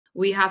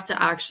we have to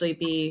actually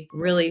be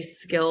really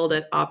skilled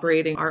at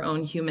operating our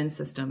own human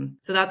system.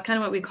 So that's kind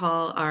of what we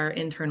call our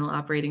internal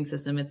operating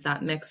system. It's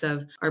that mix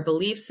of our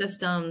belief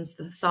systems,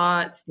 the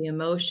thoughts, the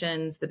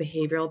emotions, the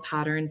behavioral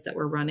patterns that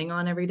we're running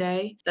on every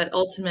day that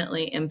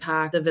ultimately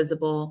impact the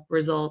visible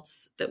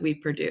results that we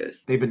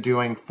produce. They've been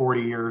doing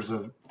 40 years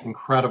of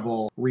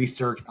incredible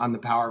research on the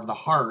power of the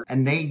heart,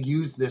 and they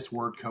use this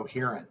word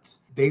coherence.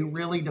 They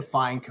really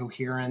define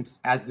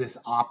coherence as this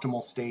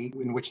optimal state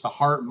in which the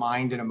heart,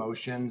 mind, and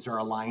emotions are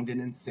aligned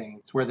and in sync.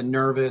 It's where the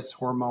nervous,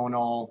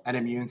 hormonal, and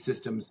immune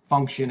systems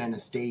function in a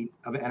state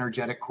of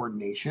energetic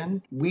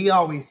coordination. We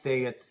always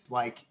say it's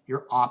like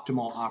your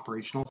optimal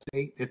operational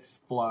state. It's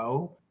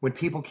flow. When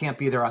people can't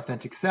be their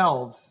authentic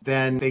selves,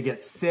 then they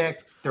get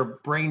sick, their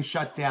brain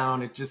shut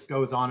down. It just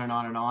goes on and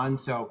on and on.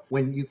 So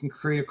when you can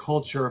create a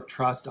culture of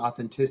trust,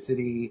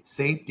 authenticity,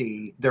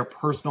 safety, their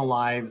personal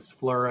lives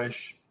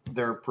flourish,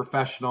 their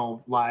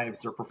professional lives,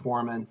 their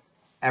performance,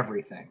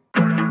 everything.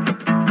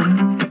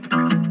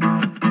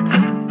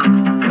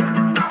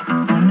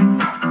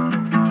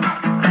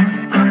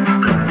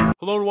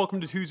 Hello and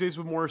welcome to Tuesdays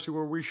with Morrisey,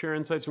 where we share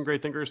insights from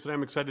great thinkers. Today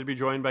I'm excited to be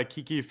joined by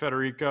Kiki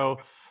Federico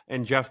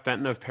and Jeff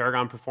Benton of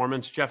Paragon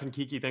Performance. Jeff and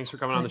Kiki, thanks for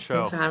coming on the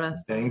show. Thanks for having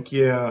us. Thank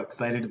you.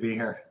 Excited to be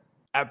here.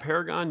 At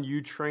Paragon,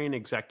 you train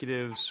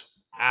executives,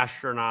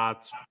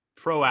 astronauts,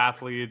 pro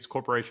athletes,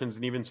 corporations,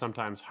 and even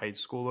sometimes high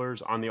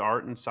schoolers on the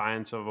art and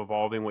science of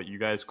evolving what you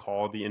guys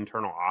call the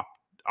internal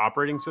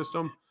operating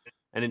system.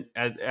 And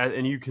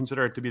you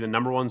consider it to be the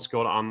number one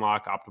skill to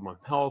unlock optimum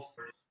health,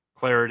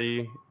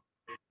 clarity,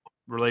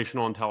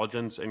 relational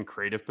intelligence, and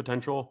creative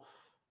potential.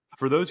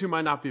 For those who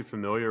might not be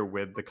familiar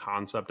with the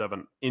concept of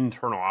an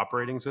internal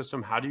operating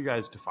system, how do you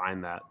guys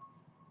define that?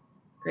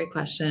 Great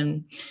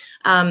question.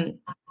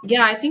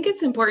 Yeah, I think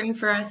it's important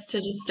for us to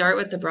just start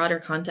with the broader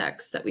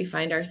context that we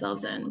find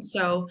ourselves in.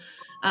 So,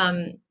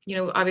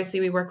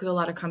 obviously we work with a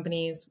lot of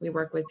companies. We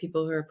work with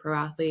people who are pro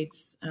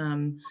athletes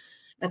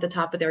at the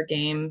top of their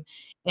game.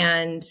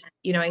 And,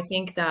 I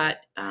think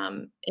that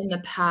in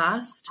the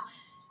past,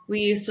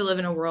 we used to live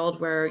in a world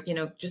where,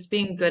 just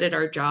being good at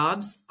our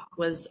jobs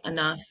was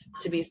enough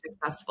to be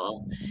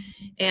successful.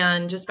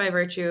 And just by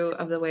virtue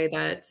of the way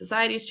that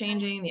society is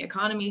changing, the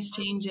economy is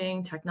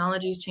changing,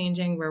 technology is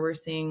changing, where we're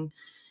seeing,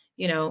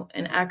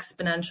 an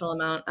exponential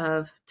amount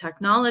of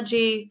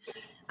technology,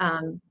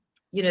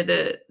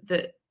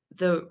 the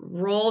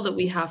role that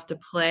we have to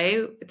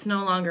play, it's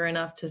no longer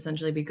enough to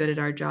essentially be good at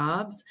our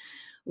jobs.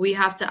 We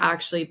have to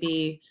actually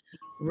be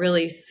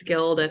really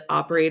skilled at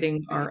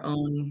operating our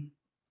own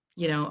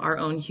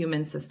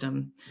human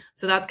system.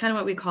 So that's kind of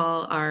what we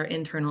call our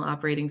internal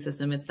operating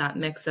system. It's that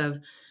mix of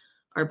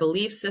our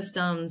belief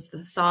systems, the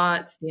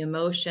thoughts, the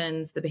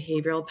emotions, the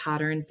behavioral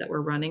patterns that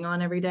we're running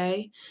on every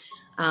day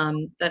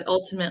that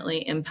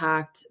ultimately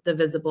impact the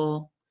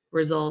visible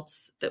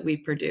results that we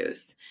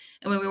produce.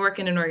 And when we work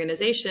in an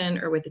organization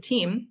or with a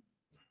team,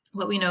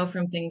 what we know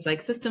from things like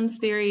systems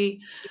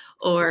theory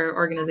or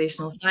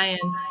organizational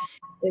science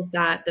is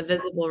that the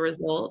visible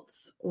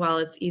results, while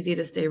it's easy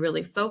to stay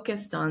really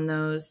focused on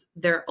those,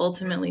 they're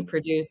ultimately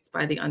produced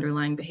by the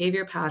underlying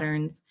behavior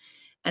patterns.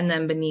 And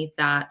then beneath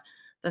that,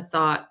 the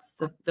thoughts,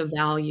 the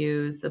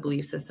values, the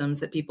belief systems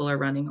that people are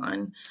running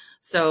on.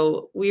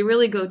 So we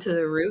really go to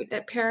the root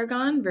at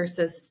Paragon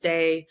versus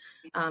stay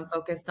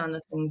focused on the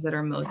things that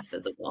are most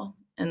visible.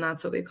 And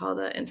that's what we call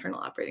the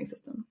internal operating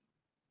system.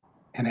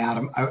 And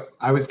Adam,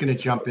 I was going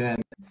to jump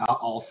in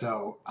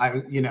also.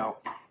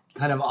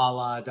 Kind of a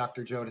la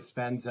Dr. Joe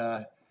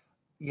Dispenza,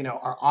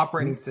 our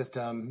operating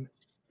system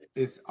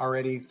is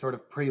already sort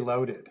of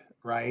preloaded,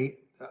 right?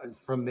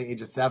 From the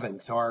age of 7.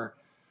 So our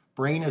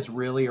brain is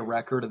really a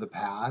record of the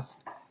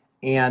past.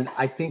 And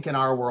I think in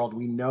our world,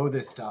 we know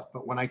this stuff.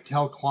 But when I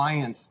tell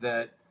clients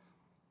that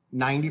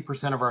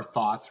 90% of our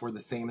thoughts were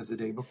the same as the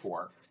day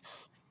before,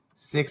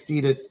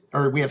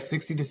 we have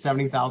 60 to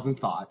 70,000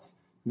 thoughts,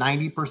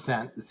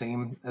 90% the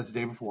same as the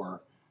day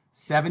before,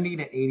 70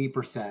 to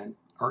 80%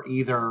 are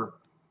either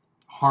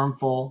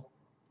harmful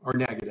or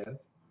negative.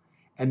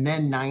 And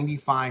then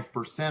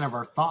 95% of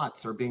our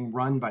thoughts are being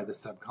run by the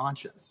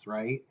subconscious,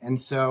 right? And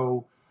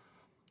so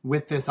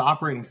with this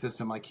operating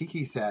system, like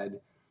Kiki said,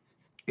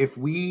 if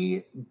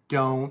we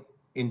don't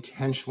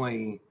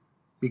intentionally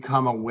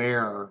become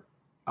aware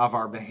of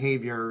our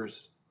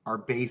behaviors, our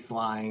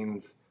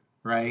baselines,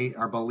 right,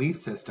 our belief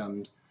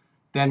systems,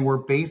 then we're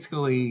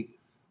basically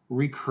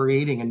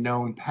recreating a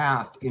known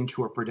past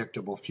into a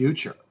predictable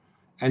future.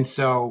 And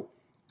so,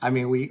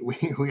 we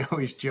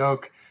always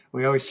joke,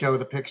 we always show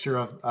the picture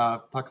of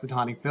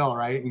Puxatawny Phil,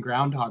 right, in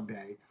Groundhog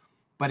Day,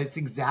 but it's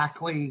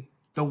exactly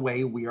the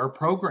way we are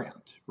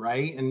programmed,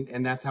 right?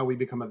 And that's how we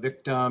become a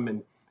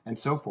victim and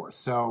so forth.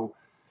 So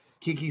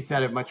Kiki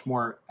said it much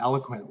more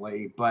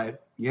eloquently,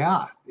 but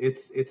yeah,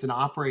 it's an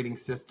operating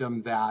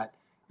system that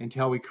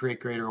until we create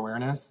greater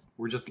awareness,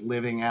 we're just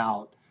living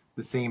out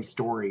the same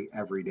story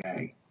every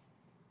day.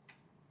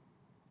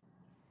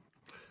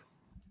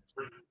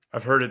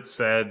 I've heard it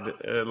said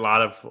a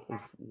lot of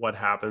what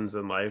happens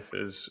in life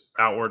is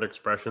outward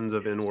expressions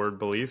of inward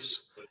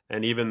beliefs.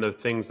 And even the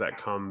things that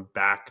come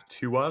back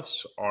to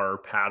us are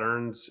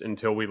patterns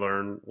until we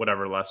learn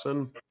whatever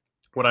lesson.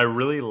 What I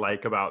really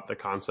like about the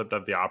concept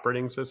of the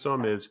operating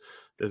system is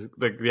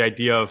the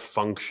idea of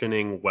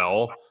functioning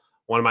well.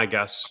 One of my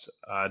guests,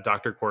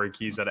 Dr. Corey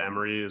Keyes at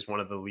Emory, is one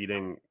of the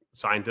leading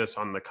scientists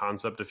on the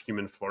concept of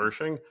human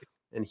flourishing.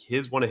 And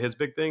one of his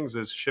big things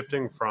is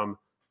shifting from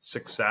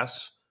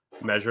success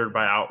measured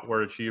by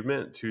outward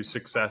achievement to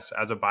success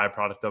as a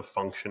byproduct of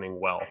functioning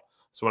well.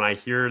 So when I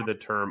hear the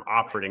term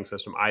operating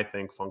system, I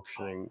think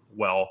functioning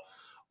well.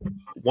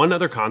 One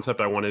other concept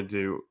I wanted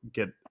to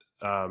get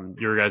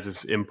your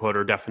guys' input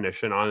or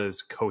definition on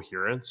is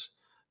coherence.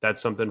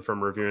 That's something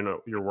from reviewing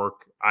your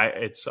work.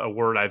 It's a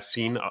word I've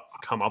seen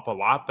come up a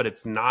lot, but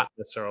it's not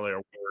necessarily a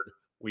word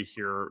we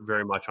hear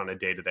very much on a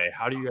day-to-day.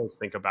 How do you guys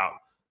think about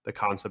the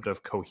concept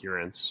of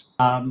coherence?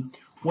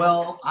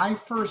 Well, I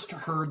first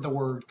heard the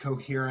word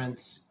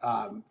coherence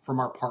from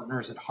our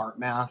partners at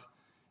HeartMath.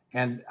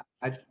 And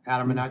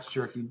Adam, I'm not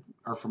sure if you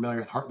are familiar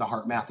with the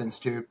HeartMath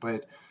Institute,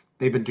 but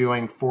they've been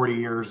doing 40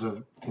 years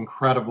of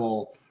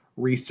incredible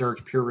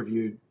research,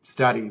 peer-reviewed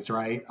studies,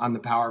 right, on the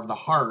power of the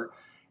heart.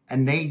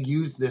 And they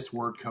use this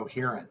word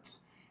coherence.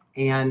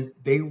 And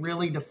they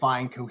really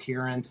define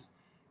coherence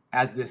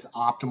as this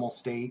optimal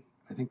state,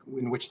 I think,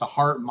 in which the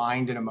heart,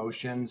 mind, and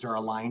emotions are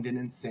aligned and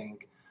in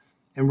sync.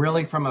 And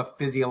really, from a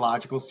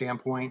physiological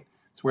standpoint,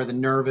 it's where the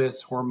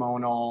nervous,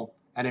 hormonal,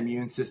 and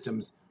immune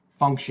systems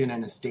function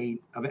in a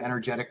state of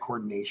energetic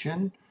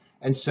coordination.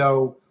 And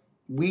so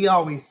we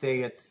always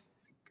say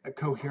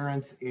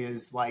coherence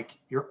is like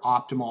your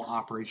optimal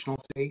operational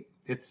state.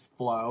 It's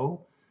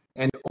flow.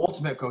 And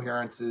ultimate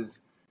coherence is,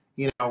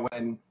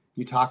 when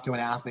you talk to an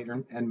athlete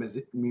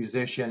and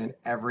musician and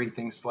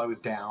everything slows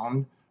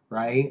down,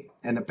 right?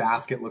 And the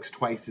basket looks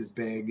twice as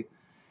big.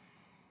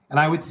 And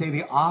I would say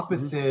the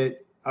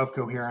opposite of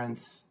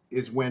coherence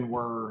is when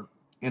we're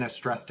in a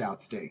stressed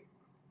out state.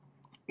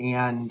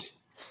 And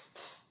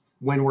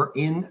when we're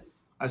in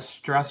a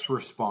stress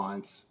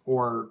response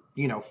or,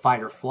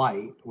 fight or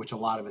flight, which a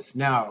lot of us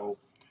know,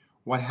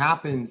 what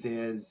happens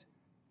is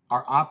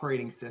our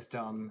operating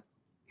system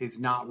is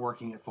not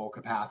working at full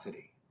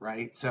capacity,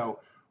 right? So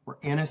we're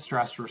in a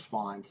stress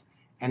response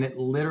and it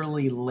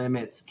literally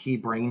limits key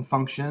brain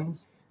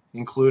functions,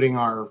 including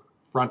our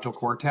frontal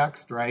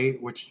cortex,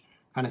 right? Which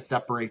kind of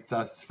separates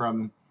us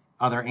from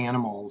other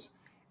animals.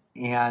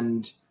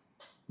 And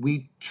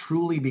we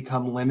truly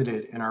become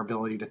limited in our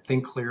ability to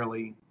think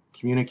clearly,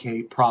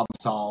 communicate, problem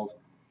solve,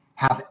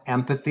 have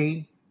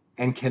empathy,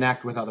 and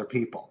connect with other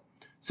people.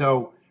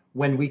 So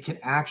when we can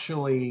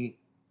actually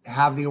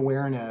have the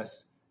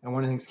awareness, and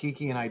one of the things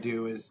Kiki and I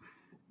do is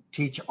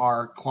teach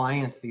our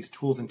clients these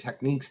tools and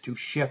techniques to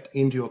shift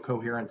into a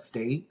coherent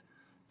state,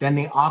 then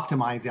they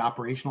optimize the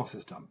operational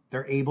system.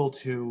 They're able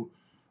to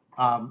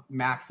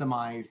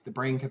maximize the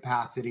brain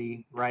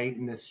capacity, right,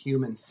 in this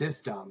human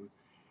system.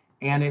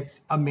 And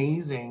it's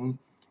amazing.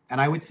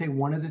 And I would say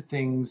one of the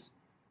things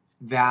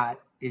that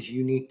is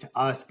unique to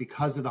us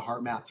because of the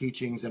HeartMath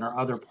teachings and our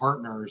other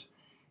partners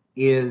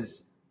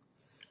is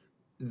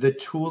the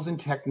tools and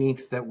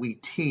techniques that we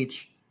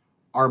teach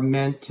are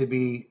meant to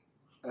be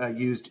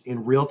used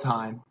in real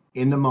time,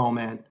 in the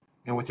moment,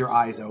 and with your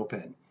eyes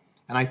open.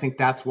 And I think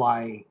that's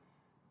why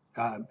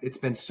it's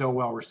been so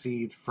well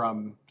received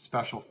from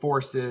special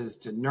forces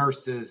to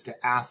nurses to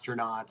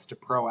astronauts to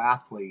pro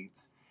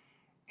athletes.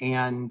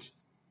 And,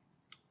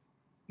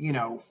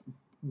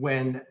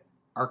 when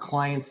our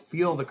clients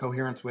feel the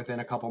coherence within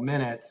a couple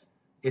minutes,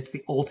 it's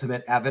the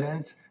ultimate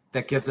evidence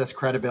that gives us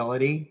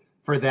credibility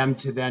for them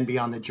to then be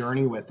on the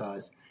journey with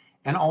us.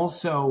 And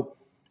also,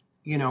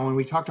 when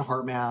we talk to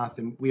HeartMath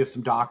and we have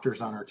some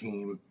doctors on our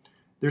team,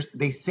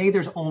 they say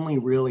there's only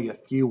really a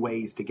few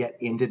ways to get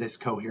into this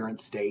coherent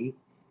state.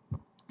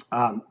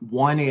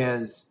 One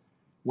is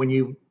when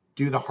you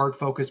do the heart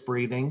focused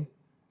breathing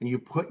and you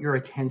put your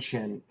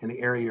attention in the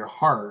area of your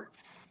heart,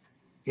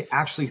 it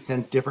actually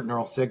sends different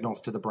neural signals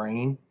to the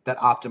brain that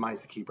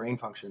optimize the key brain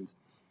functions.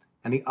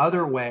 And the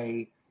other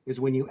way is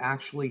when you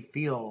actually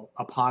feel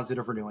a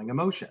positive renewing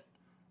emotion,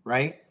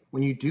 right?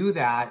 When you do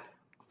that,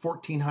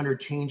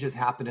 1,400 changes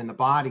happen in the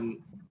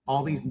body.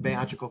 All these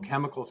magical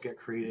chemicals get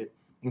created,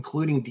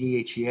 including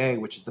DHEA,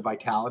 which is the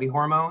vitality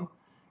hormone.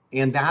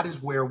 And that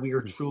is where we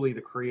are truly the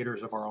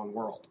creators of our own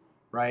world,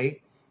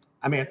 right?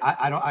 I mean,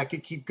 I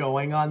could keep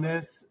going on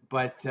this,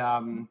 but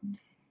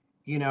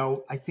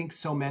I think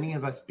so many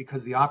of us,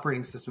 because the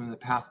operating system in the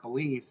past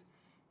beliefs,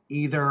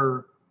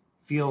 either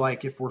feel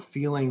like if we're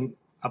feeling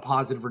a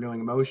positive renewing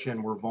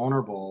emotion, we're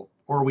vulnerable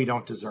or we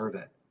don't deserve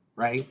it,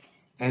 right?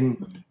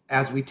 And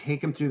as we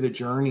take them through the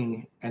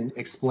journey and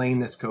explain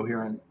this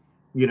coherent,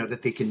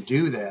 that they can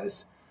do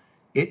this,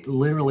 it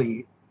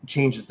literally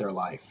changes their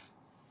life.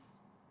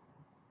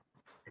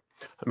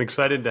 I'm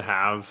excited to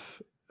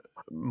have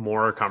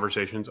more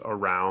conversations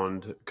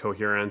around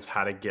coherence,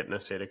 how to get in a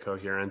state of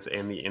coherence,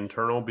 and the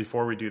internal.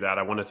 Before we do that,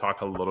 I want to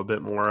talk a little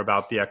bit more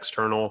about the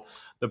external.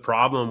 The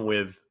problem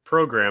with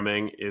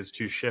programming is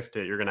to shift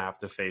it, you're going to have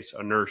to face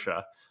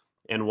inertia.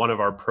 And one of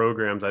our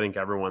programs, I think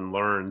everyone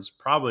learns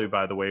probably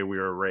by the way we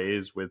were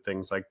raised with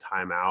things like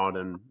timeout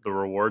and the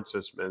reward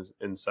system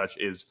and such,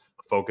 is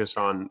focus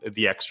on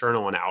the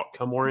external and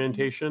outcome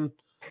orientation.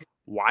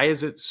 Why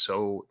is it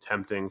so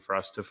tempting for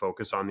us to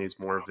focus on these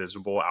more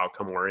visible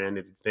outcome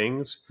oriented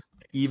things,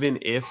 even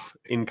if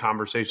in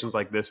conversations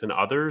like this and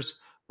others,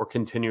 we're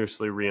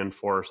continuously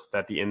reinforced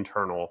that the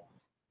internal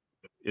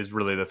is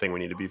really the thing we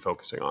need to be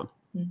focusing on?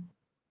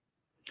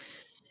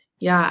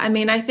 Yeah, I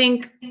mean, I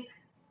think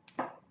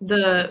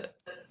the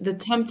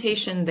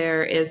temptation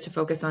there is to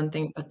focus on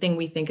a thing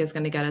we think is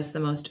going to get us the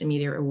most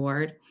immediate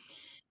reward.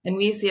 And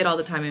we see it all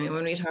the time. I mean,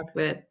 when we talk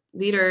with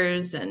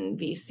leaders and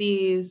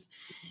VCs,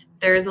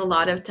 there's a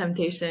lot of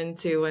temptation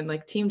to, when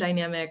like team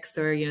dynamics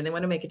or, they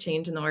want to make a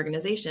change in the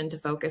organization, to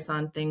focus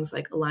on things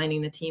like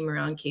aligning the team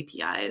around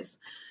KPIs,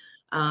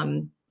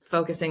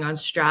 focusing on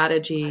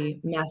strategy,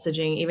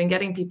 messaging, even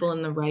getting people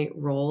in the right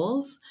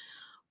roles.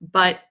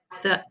 But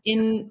the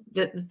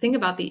thing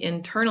about the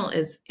internal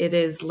is it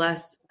is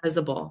less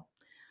visible.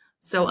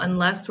 So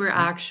unless we're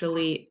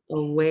actually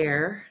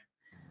aware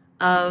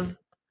of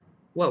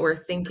what we're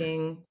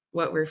thinking,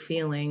 what we're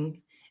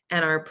feeling,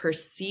 and are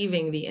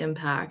perceiving the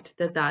impact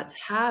that that's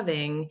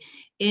having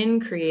in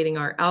creating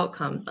our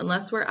outcomes,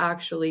 unless we're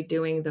actually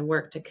doing the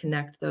work to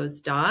connect those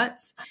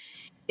dots,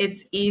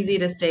 it's easy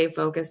to stay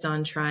focused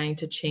on trying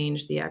to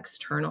change the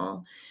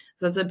external.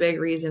 So that's a big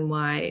reason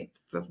why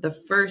the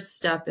first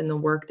step in the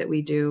work that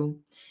we do,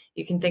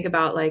 you can think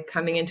about like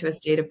coming into a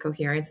state of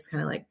coherence. It's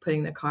kind of like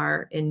putting the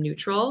car in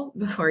neutral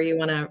before you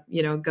want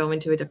to, go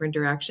into a different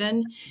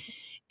direction,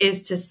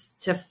 is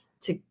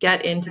to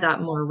get into that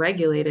more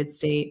regulated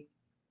state,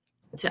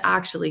 to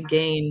actually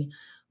gain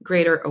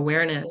greater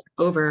awareness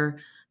over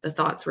the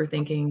thoughts we're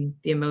thinking,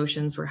 the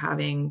emotions we're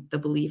having, the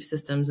belief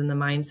systems and the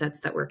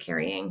mindsets that we're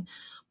carrying.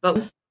 But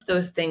once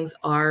those things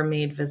are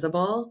made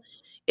visible,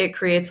 it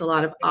creates a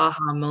lot of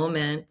aha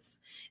moments.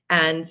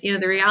 And,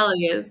 the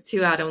reality is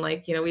too, Adam,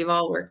 like, we've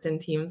all worked in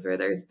teams where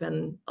there's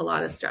been a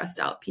lot of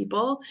stressed out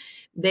people.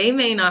 They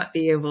may not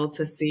be able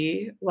to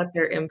see what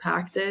their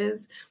impact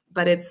is,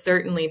 but it's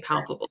certainly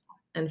palpable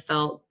and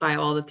felt by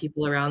all the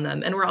people around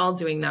them. And we're all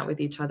doing that with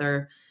each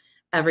other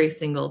every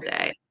single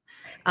day.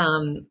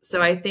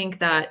 So I think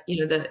that,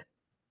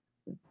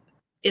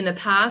 in the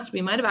past,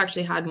 we might have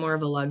actually had more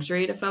of a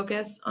luxury to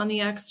focus on the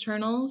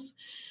externals,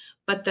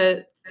 but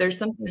there's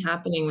something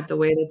happening with the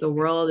way that the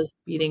world is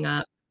speeding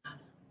up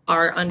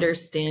our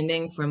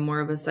understanding from more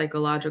of a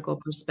psychological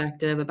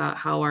perspective about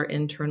how our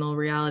internal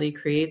reality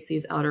creates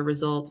these outer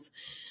results,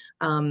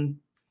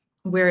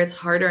 where it's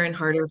harder and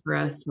harder for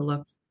us to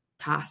look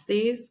past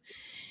these.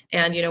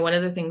 And, one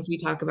of the things we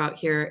talk about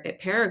here at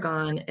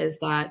Paragon is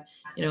that,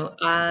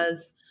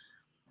 as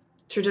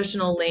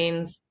traditional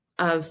lanes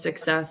of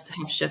success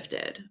have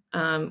shifted,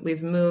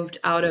 we've moved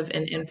out of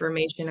an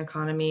information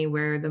economy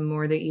where the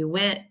more that you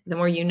win, the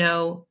more you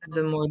know,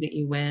 the more that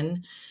you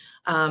win.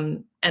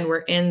 And we're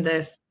in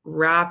this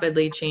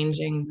rapidly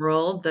changing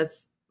world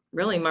that's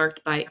really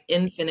marked by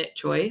infinite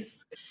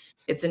choice.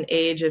 It's an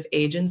age of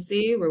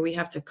agency where we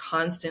have to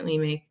constantly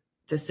make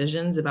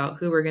decisions about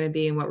who we're going to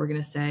be and what we're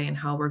going to say and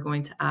how we're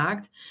going to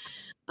act.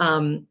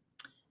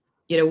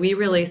 We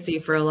really see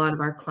for a lot of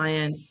our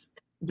clients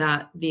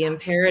that the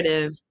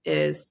imperative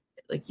is,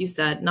 like you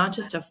said, not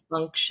just to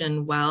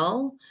function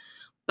well,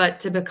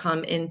 but to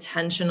become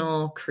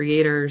intentional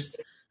creators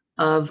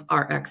of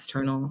our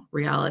external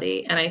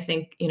reality. And I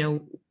think,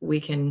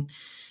 we can,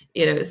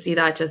 see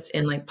that just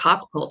in like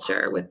pop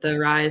culture with the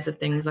rise of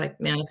things like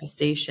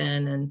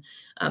manifestation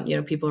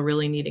and, people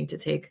really needing to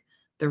take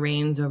the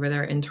reins over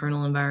their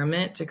internal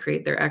environment to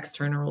create their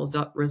external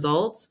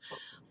results.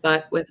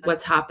 But with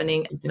what's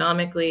happening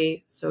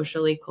economically,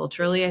 socially,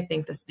 culturally, I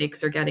think the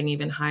stakes are getting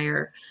even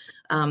higher,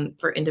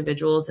 for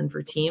individuals and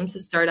for teams to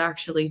start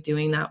actually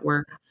doing that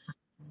work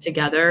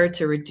together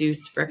to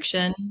reduce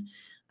friction,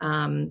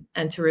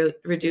 and to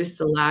reduce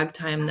the lag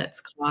time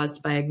that's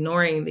caused by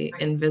ignoring the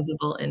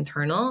invisible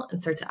internal and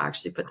start to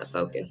actually put the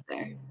focus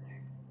there.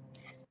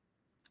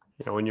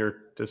 When you're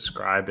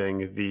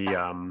describing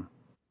the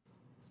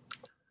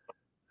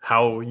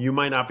how you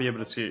might not be able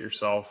to see it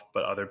yourself,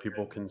 but other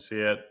people can see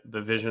it,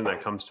 the vision that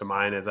comes to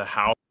mind is a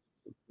house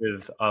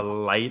with a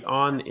light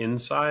on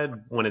inside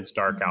when it's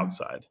dark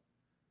outside.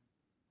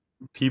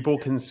 People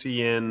can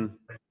see in,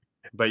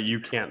 but you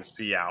can't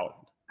see out.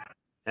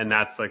 And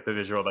that's like the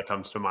visual that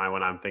comes to mind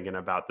when I'm thinking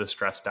about the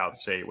stressed out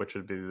state, which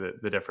would be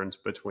the difference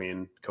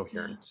between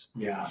coherence.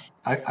 Yeah.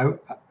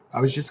 I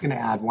was just going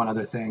to add one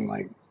other thing,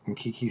 and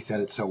Kiki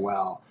said it so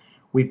well.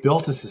 We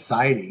built a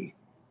society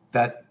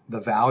that the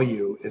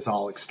value is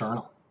all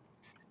external,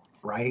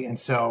 right? And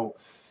so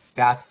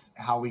that's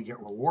how we get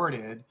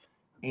rewarded.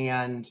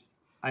 And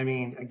I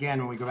mean, again,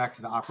 when we go back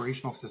to the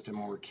operational system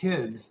when we're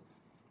kids,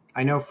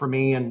 I know for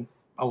me and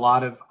a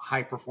lot of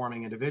high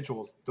performing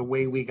individuals, the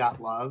way we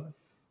got love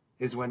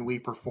is when we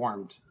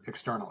performed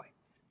externally,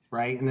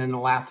 right? And then the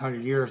last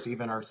 100 years,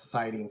 even our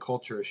society and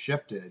culture has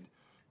shifted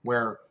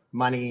where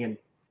money and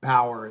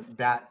power,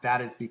 that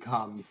has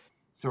become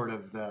sort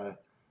of the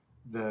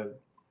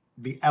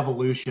the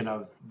evolution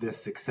of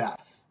this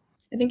success.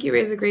 I think you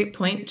raise a great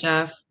point,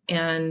 Jeff.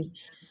 And,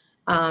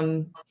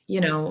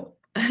 you know,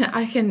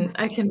 I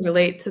can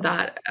relate to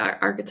that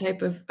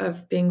archetype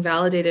of being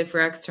validated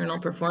for external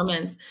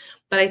performance.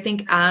 But I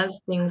think as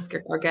things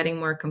are getting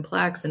more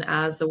complex and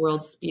as the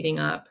world's speeding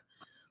up,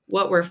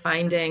 what we're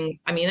finding,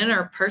 I mean, in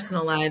our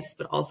personal lives,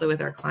 but also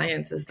with our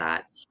clients, is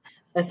that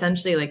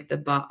essentially like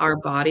our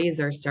bodies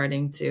are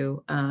starting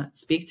to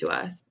speak to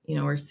us. You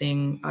know, we're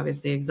seeing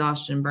obviously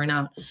exhaustion,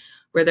 burnout,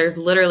 where there's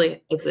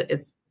literally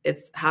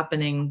it's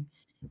happening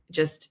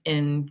just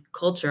in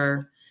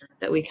culture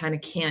that we kind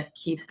of can't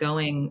keep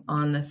going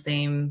on the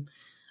same.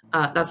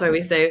 That's why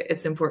we say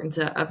it's important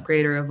to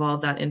upgrade or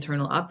evolve that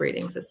internal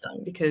operating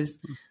system, because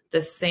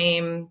the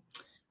same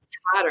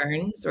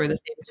patterns or the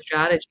same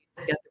strategies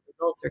to get the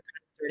results are kind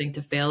of starting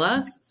to fail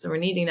us. So we're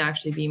needing to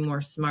actually be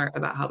more smart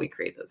about how we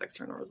create those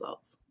external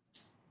results.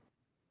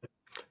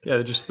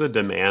 Yeah, just the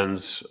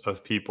demands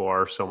of people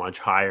are so much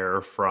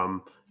higher.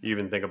 From, you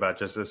even think about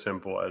just as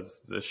simple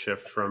as the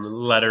shift from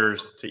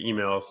letters to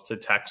emails to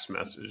text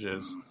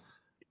messages.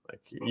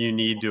 Like, you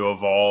need to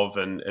evolve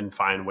and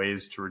find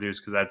ways to reduce,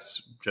 because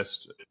that's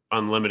just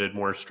unlimited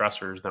more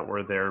stressors that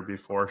were there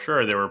before.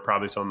 Sure, there were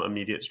probably some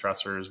immediate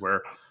stressors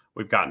where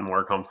we've gotten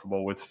more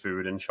comfortable with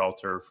food and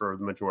shelter for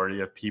the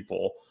majority of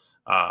people.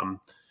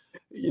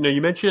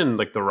 You mentioned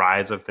like the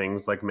rise of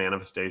things like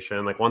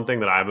manifestation. Like, one thing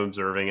that I'm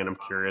observing and I'm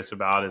curious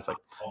about is like,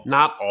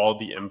 not all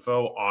the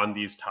info on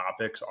these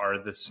topics are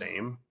the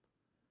same.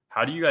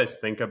 How do you guys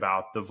think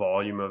about the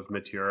volume of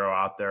material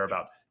out there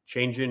about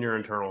changing your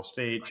internal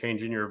state,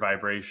 changing your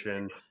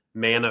vibration,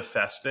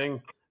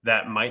 manifesting,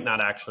 that might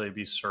not actually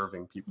be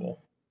serving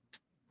people?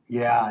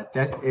 Yeah,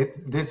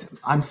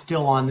 I'm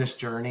still on this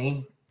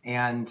journey.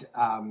 And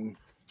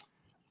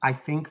I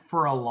think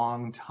for a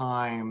long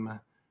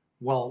time,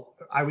 well,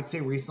 I would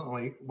say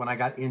recently, when I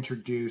got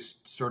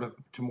introduced sort of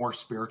to more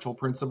spiritual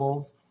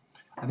principles,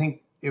 I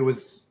think it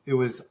was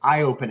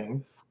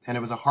eye-opening, and it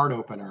was a heart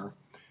opener.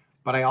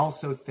 But I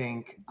also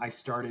think I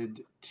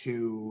started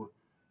to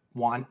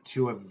want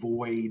to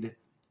avoid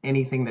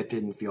anything that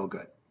didn't feel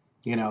good,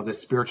 the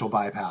spiritual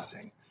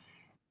bypassing.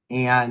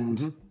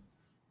 And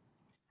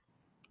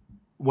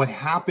what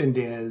happened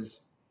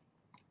is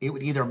it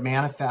would either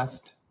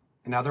manifest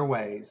in other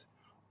ways,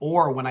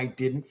 or when I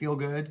didn't feel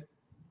good,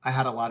 I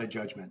had a lot of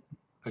judgment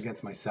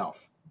against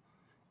myself.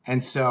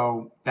 And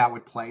so that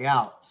would play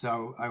out.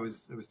 So I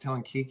was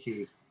telling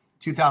Kiki,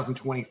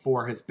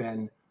 2024 has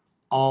been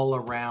all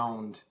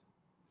around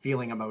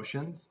feeling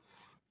emotions.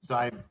 So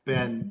I've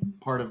been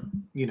part of,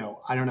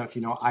 I don't know if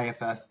you know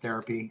IFS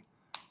therapy,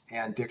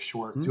 and Dick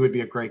Schwartz, who would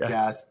be a great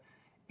guest,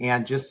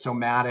 and just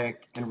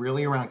somatic and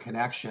really around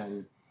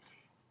connection.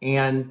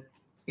 And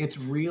it's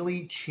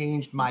really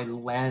changed my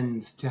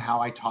lens to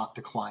how I talk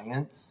to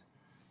clients,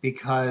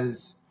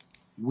 because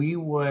we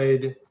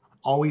would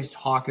always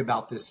talk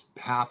about this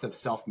path of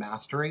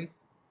self-mastery,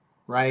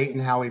 right?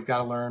 And how we've got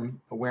to learn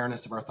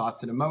awareness of our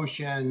thoughts and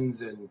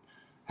emotions and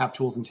have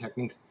tools and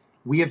techniques.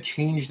 We have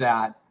changed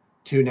that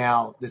to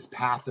now this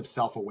path of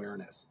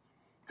self-awareness.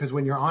 Because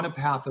when you're on a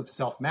path of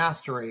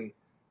self-mastery,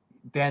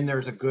 then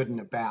there's a good and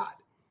a bad.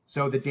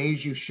 So the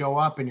days you show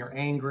up and you're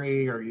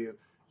angry or you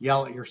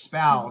yell at your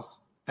spouse,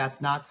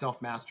 that's not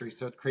self-mastery.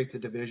 So it creates a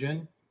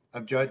division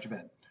of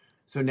judgment.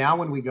 So now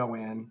when we go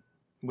in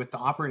with the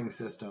operating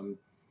system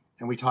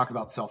and we talk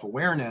about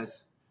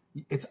self-awareness,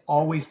 it's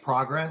always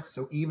progress.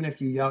 So even if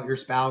you yell at your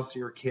spouse or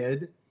your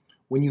kid,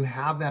 when you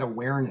have that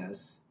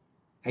awareness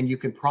and you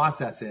can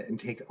process it and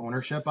take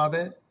ownership of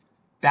it,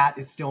 that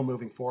is still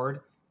moving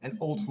forward. And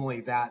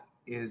ultimately that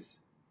is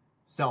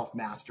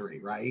self-mastery,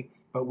 right?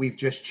 But we've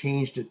just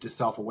changed it to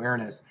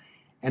self-awareness.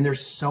 And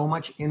there's so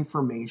much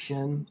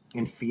information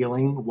in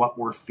feeling what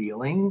we're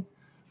feeling,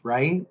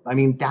 right? I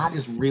mean, that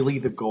is really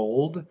the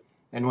gold.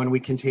 And when we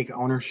can take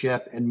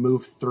ownership and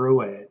move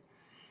through it.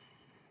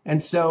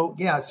 And so,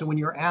 so when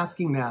you're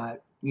asking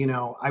that,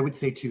 I would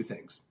say two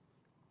things.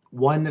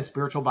 One, the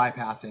spiritual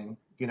bypassing,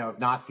 of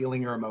not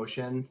feeling your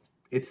emotions,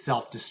 it's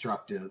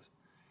self-destructive.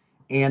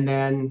 And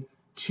then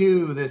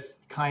two, this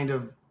kind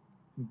of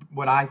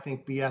what I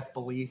think BS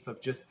belief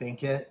of just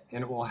think it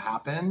and it will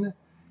happen.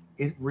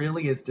 It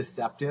really is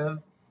deceptive.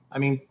 I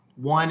mean,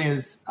 one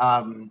is,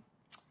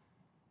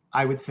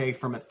 I would say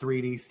from a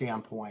 3D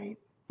standpoint,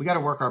 we got to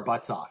work our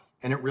butts off,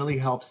 and it really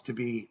helps to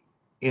be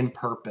in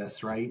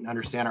purpose, right? And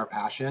understand our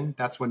passion.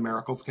 That's when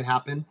miracles can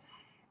happen.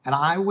 And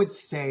I would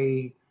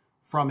say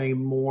from a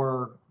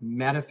more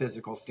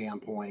metaphysical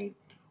standpoint,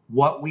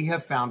 what we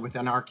have found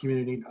within our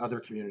community and other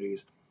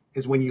communities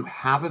is when you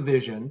have a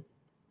vision,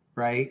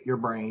 right, your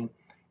brain,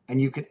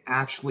 and you can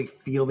actually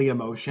feel the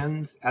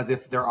emotions as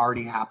if they're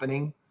already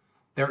happening.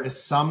 There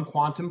is some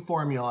quantum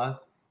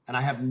formula, and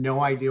I have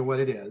no idea what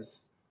it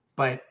is,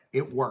 but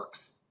it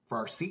works for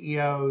our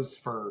CEOs,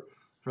 for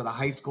the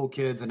high school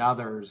kids and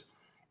others.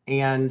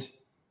 And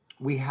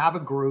we have a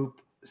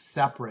group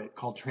separate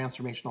called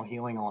Transformational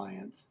Healing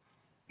Alliance.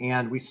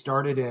 And we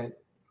started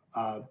it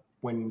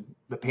when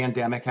the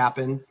pandemic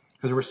happened,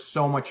 because there was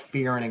so much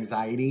fear and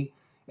anxiety.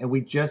 And we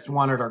just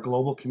wanted our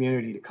global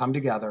community to come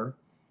together.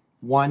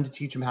 One, to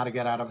teach them how to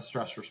get out of a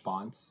stress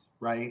response,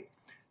 right?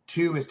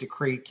 Two is to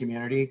create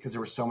community because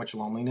there was so much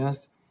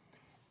loneliness.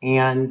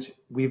 And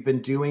we've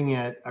been doing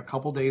it a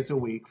couple days a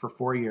week for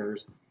 4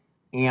 years.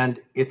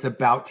 And it's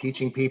about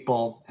teaching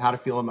people how to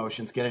feel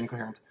emotions, get in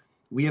coherence.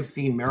 We have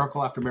seen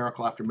miracle after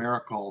miracle after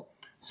miracle,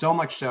 so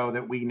much so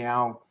that we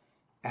now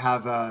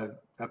have a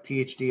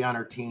PhD on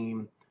our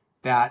team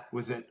that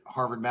was at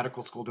Harvard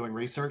Medical School doing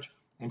research,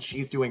 and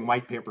she's doing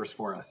white papers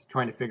for us,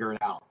 trying to figure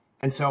it out.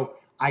 And so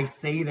I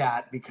say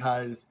that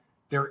because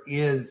there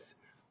is,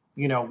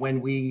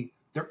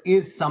 there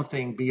is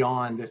something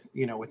beyond this,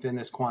 within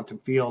this quantum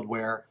field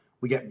where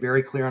we get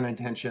very clear on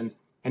intentions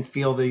and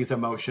feel these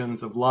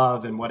emotions of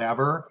love and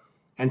whatever,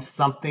 and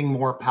something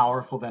more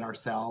powerful than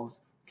ourselves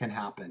can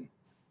happen.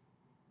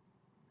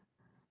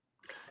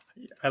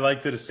 I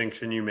like the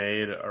distinction you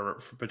made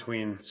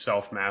between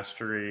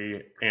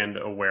self-mastery and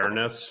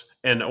awareness.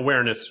 And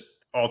awareness,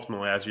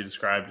 ultimately, as you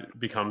described,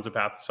 becomes a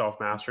path to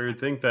self-mastery. I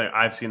think that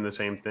I've seen the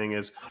same thing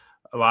is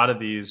a lot of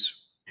these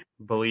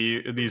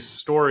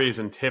stories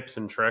and tips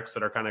and tricks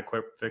that are kind of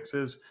quick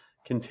fixes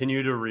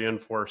continue to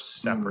reinforce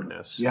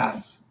separateness.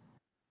 Yes.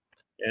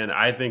 And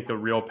I think the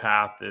real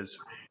path is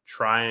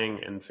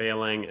trying and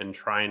failing and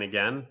trying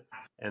again.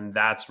 And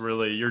that's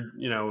really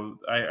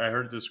I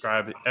heard it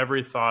described,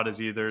 every thought is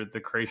either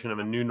the creation of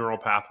a new neural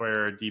pathway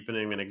or a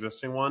deepening of an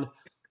existing one.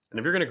 And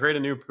if you're going to create a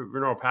new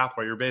neural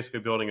pathway, you're basically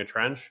building a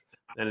trench,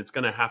 and it's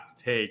going to have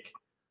to take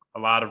a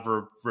lot of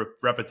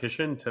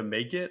repetition to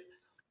make it.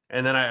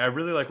 And then I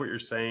really like what you're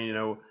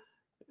saying.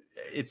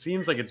 It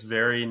seems like it's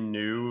very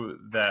new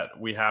that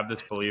we have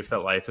this belief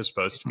that life is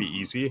supposed to be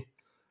easy.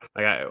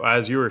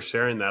 As you were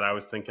sharing that, I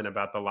was thinking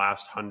about the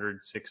last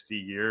 160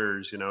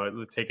 years.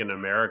 Taking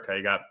America,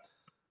 you got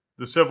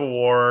the Civil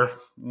War,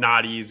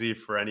 not easy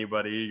for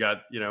anybody. You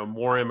got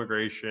more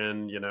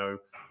immigration.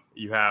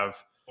 You have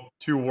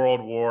 2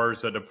 world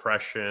wars, a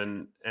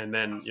depression, and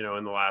then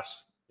in the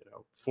last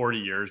 40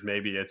 years,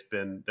 maybe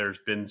there's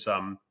been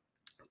some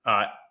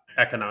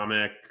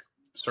economic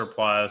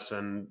surplus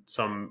and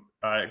some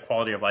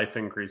quality of life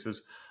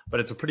increases.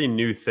 But it's a pretty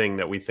new thing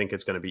that we think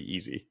it's going to be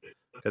easy,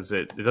 because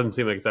it doesn't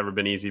seem like it's ever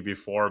been easy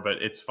before.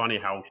 But it's funny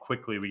how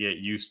quickly we get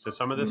used to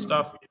some of this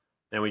stuff,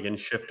 and we can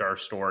shift our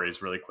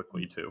stories really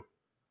quickly too.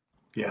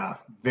 Yeah,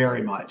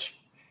 very much.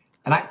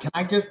 And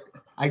I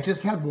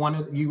just had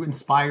you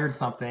inspired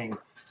something.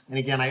 And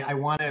again, I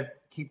want to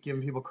keep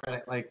giving people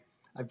credit. Like,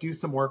 I do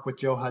some work with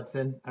Joe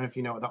Hudson. I don't know if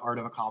you know The Art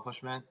of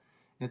Accomplishment.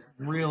 It's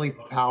really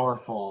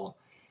powerful.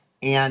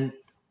 And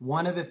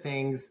one of the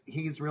things,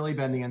 he's really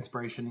been the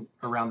inspiration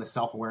around the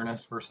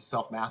self-awareness versus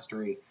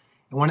self-mastery.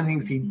 And one of the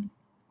things he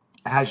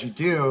has you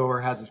do, or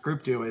has his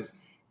group do, is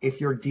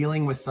if you're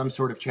dealing with some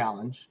sort of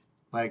challenge,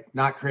 like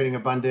not creating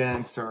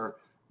abundance or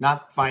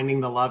not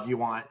finding the love you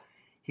want,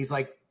 he's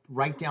like,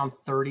 write down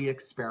 30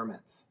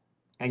 experiments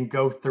and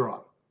go through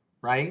them,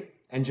 right?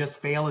 And just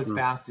fail as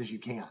fast as you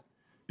can.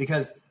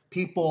 Because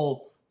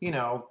people,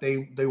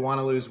 they want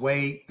to lose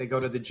weight. They go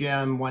to the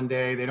gym one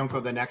day, they don't go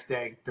the next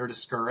day, they're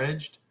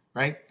discouraged,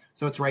 right?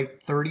 So it's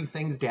write 30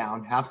 things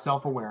down, have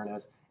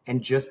self-awareness,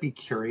 and just be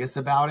curious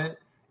about it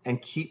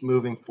and keep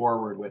moving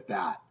forward with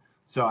that.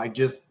 So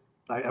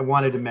I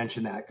wanted to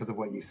mention that because of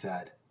what you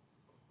said.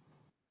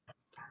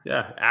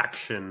 Yeah,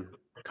 action,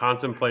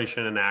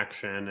 contemplation and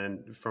action.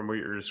 And from what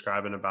you're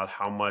describing about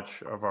how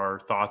much of our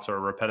thoughts are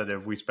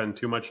repetitive, we spend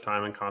too much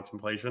time in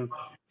contemplation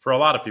for a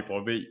lot of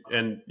people.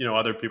 And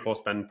other people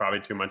spend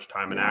probably too much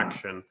time in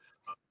action.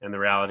 And the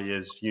reality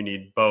is you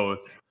need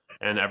both,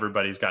 and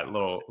everybody's got a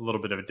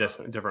little bit of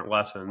different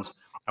lessons.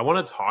 I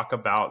want to talk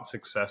about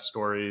success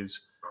stories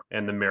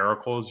and the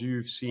miracles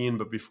you've seen.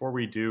 But before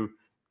we do,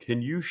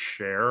 can you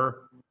share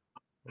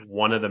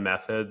one of the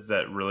methods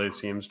that really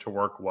seems to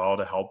work well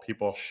to help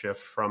people shift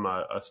from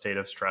a state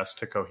of stress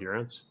to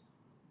coherence?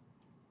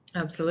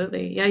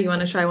 Absolutely. Yeah. You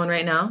want to try one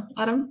right now,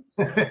 Adam?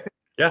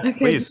 Yeah, okay,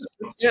 please.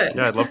 Let's do it.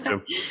 Yeah, I'd love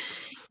to.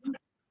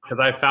 Because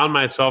I found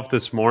myself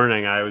this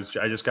morning, I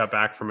just got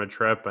back from a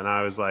trip, and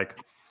I was like,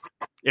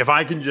 if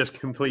I can just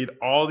complete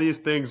all these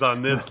things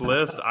on this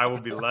list, I will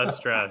be less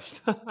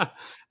stressed.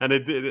 And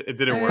it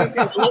didn't work.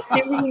 Well, let's see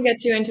if we can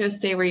get you into a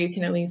state where you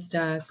can at least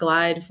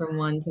glide from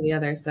one to the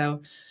other.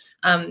 So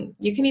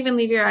you can even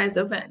leave your eyes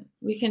open.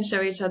 We can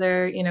show each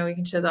other, we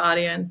can show the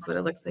audience what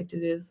it looks like to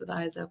do this with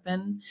eyes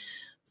open.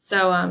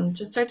 So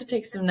just start to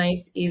take some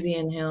nice, easy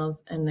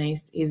inhales and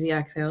nice, easy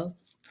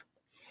exhales.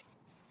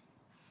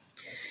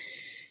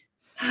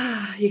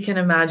 You can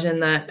imagine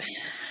that,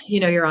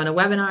 you're on a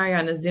webinar, you're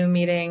on a Zoom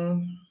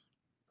meeting.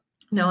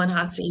 No one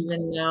has to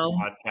even know.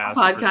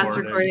 Podcast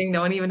recording. No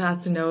one even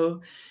has to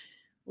know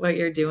what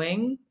you're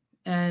doing.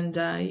 And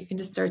you can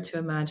just start to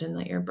imagine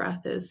that your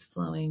breath is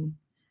flowing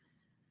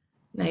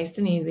nice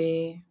and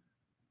easy.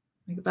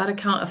 Like about a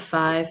count of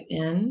 5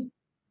 in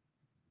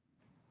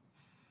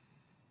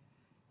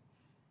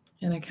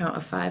and a count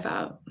of 5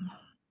 out.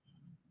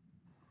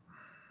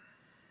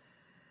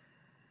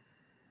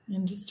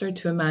 And just start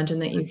to imagine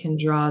that you can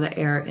draw the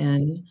air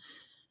in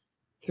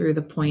through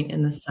the point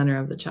in the center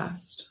of the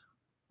chest.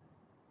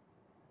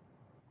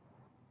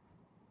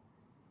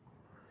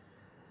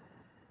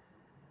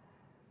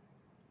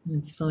 And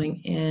it's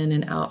flowing in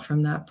and out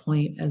from that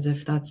point as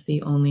if that's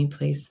the only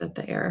place that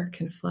the air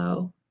can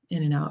flow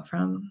in and out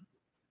from.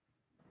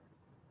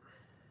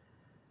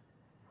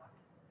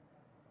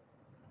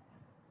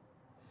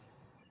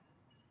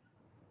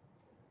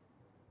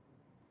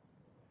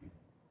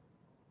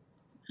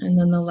 And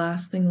then the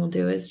last thing we'll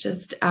do is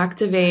just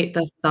activate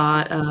the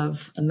thought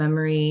of a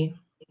memory,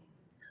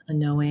 a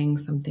knowing,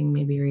 something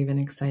maybe you're even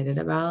excited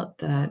about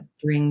that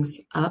brings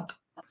up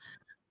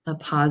a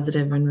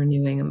positive and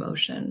renewing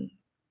emotion.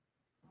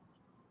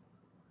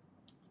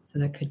 So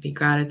that could be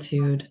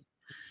gratitude,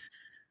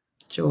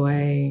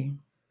 joy,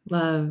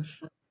 love,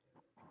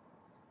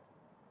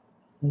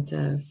 sense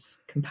of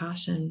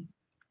compassion.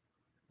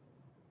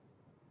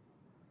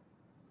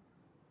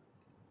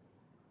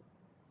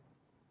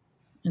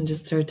 And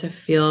just start to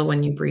feel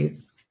when you breathe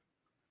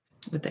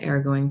with the air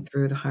going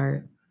through the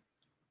heart.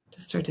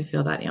 Just start to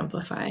feel that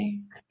amplify.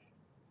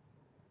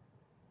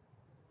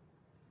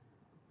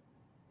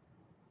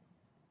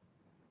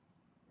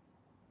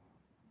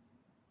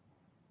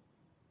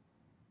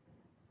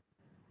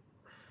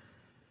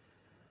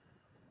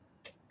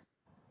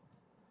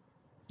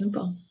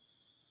 Simple.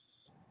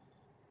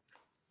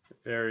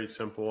 Very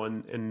simple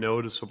and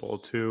noticeable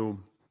too.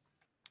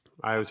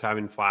 I was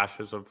having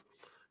flashes of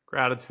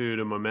gratitude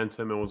and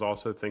momentum, and was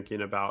also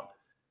thinking about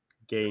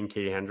Gay and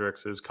Katie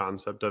Hendrix's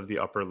concept of the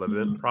upper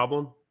limit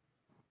problem.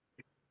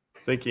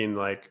 Thinking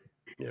like,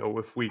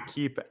 if we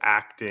keep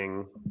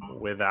acting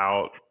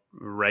without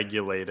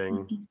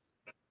regulating,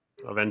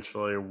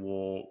 eventually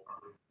we'll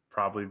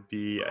probably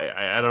be,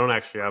 I don't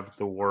actually have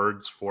the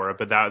words for it,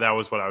 but that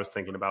was what I was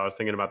thinking about. I was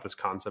thinking about this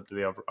concept of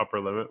the upper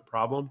limit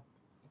problem.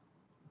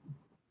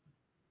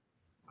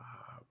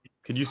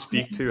 Could you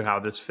speak to how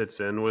this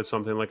fits in with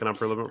something like an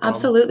upper limit problem?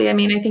 Absolutely. I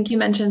mean, I think you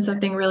mentioned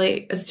something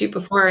really astute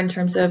before in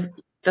terms of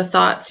the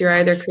thoughts. You're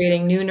either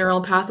creating new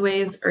neural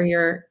pathways or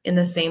you're in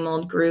the same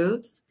old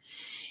grooves.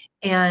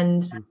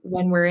 And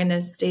when we're in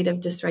a state of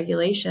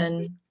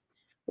dysregulation,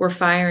 we're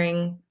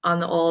firing on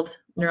the old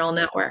neural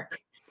network.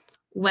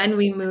 When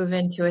we move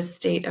into a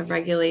state of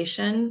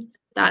regulation,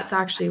 that's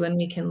actually when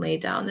we can lay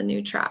down the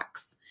new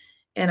tracks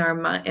in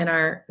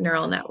our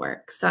neural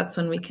networks. That's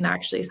when we can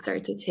actually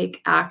start to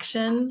take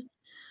action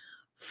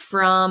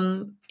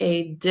from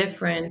a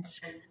different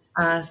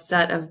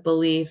set of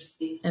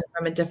beliefs and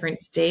from a different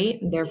state,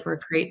 and therefore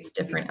creates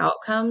different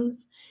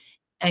outcomes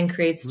and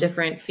creates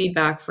different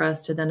feedback for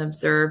us to then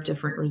observe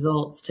different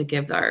results to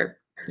give our,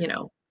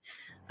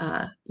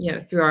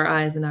 through our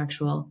eyes, an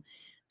actual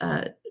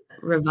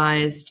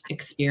revised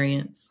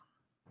experience.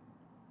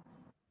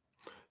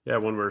 Yeah,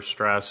 when we're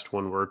stressed,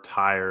 when we're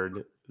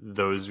tired,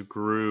 those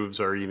grooves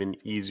are even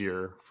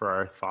easier for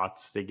our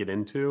thoughts to get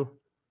into,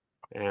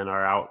 and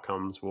our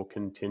outcomes will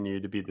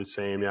continue to be the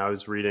same. Yeah, I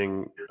was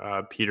reading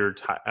Peter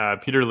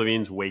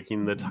Levine's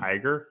Waking the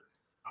Tiger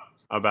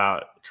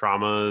about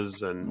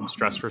traumas and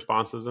stress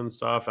responses and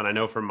stuff. And I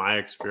know from my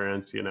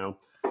experience,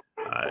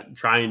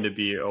 trying to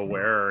be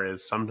aware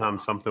is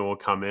sometimes something will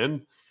come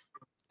in.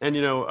 And,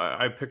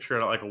 I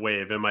picture it like a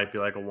wave. It might be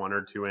like a 1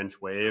 or 2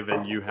 inch wave,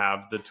 and you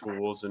have the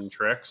tools and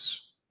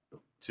tricks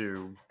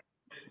to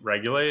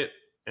regulate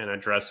and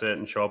address it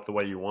and show up the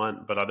way you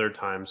want. But other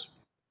times,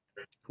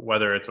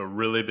 whether it's a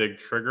really big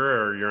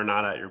trigger or you're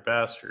not at your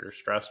best or you're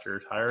stressed or you're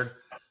tired,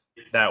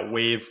 that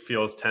wave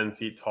feels 10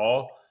 feet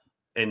tall.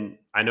 And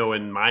I know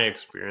in my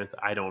experience,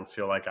 I don't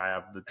feel like I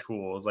have the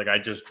tools. Like I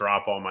just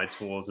drop all my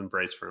tools and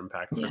brace for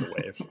impact for the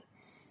wave.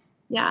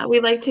 Yeah,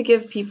 we like to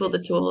give people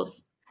the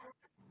tools,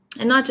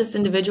 and not just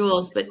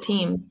individuals, but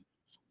teams.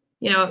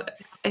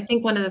 I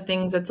think one of the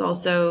things that's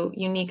also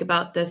unique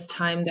about this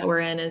time that we're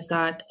in is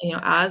that,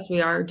 as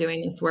we are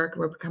doing this work,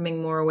 we're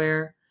becoming more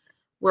aware.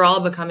 We're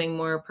all becoming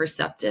more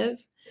perceptive.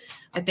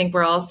 I think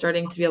we're all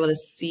starting to be able to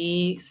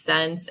see,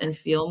 sense, and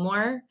feel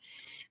more.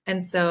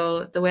 And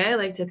so the way I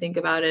like to think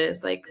about it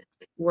is like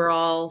we're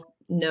all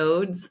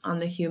nodes on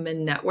the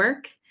human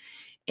network.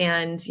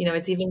 And,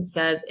 it's even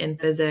said in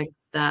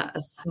physics that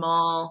a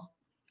small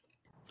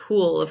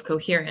pool of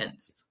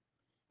coherence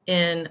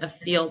in a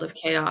field of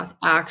chaos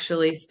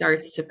actually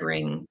starts to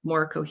bring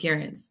more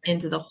coherence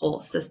into the whole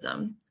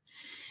system.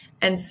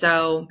 And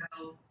so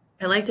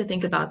I like to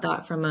think about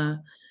that from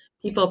a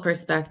people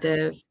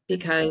perspective,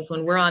 because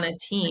when we're on a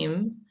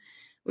team,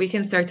 we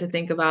can start to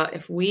think about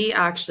if we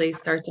actually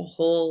start to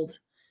hold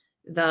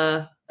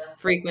the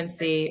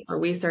frequency, or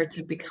we start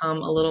to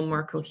become a little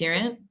more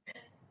coherent,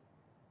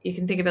 you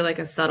can think of it like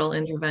a subtle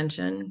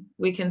intervention.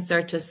 We can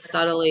start to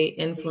subtly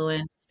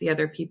influence the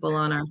other people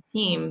on our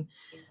team.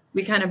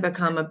 We kind of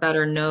become a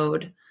better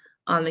node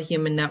on the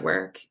human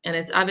network. And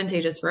it's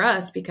advantageous for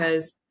us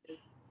because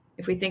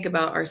if we think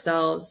about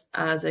ourselves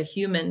as a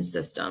human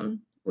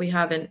system, we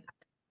haven't,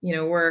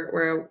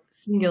 we're a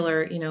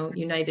singular,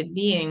 united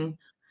being,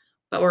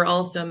 but we're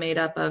also made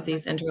up of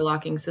these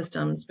interlocking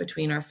systems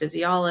between our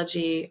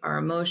physiology, our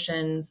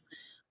emotions,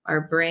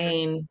 our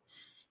brain,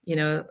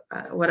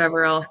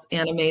 whatever else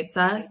animates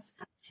us.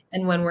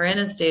 And when we're in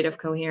a state of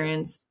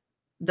coherence,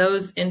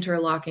 those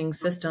interlocking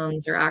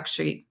systems are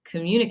actually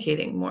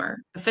communicating more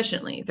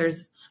efficiently.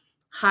 There's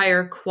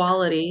higher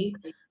quality,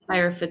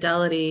 higher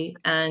fidelity,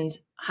 and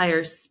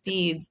higher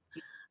speeds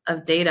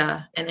of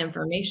data and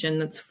information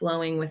that's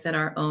flowing within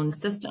our own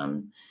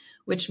system,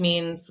 which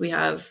means we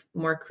have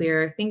more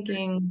clear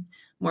thinking,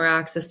 more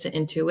access to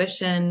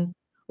intuition.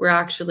 We're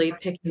actually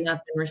picking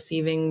up and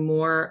receiving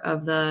more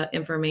of the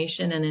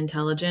information and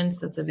intelligence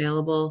that's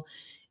available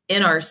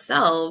in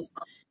ourselves.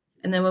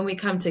 And then when we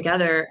come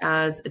together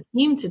as a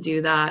team to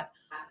do that,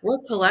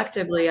 we're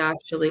collectively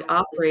actually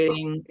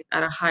operating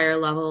at a higher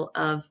level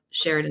of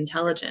shared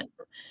intelligence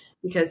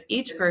because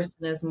each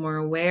person is more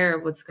aware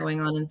of what's going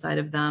on inside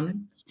of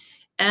them.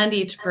 And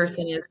each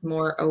person is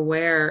more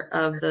aware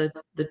of the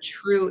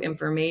true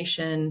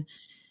information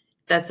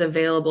that's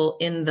available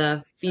in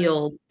the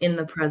field in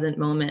the present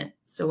moment.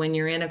 So when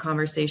you're in a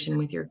conversation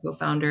with your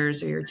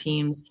co-founders or your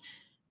teams,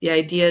 the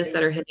ideas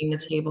that are hitting the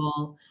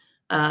table,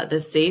 the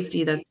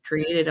safety that's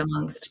created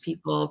amongst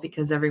people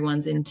because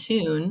everyone's in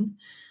tune,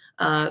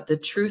 the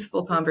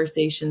truthful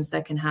conversations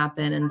that can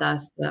happen, and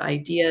thus the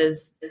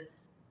ideas,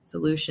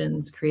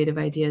 solutions, creative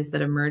ideas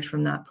that emerge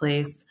from that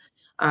place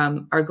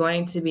are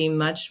going to be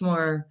much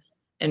more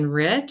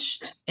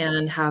enriched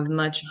and have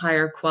much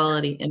higher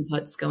quality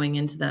inputs going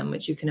into them,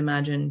 which you can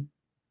imagine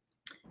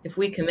if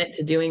we commit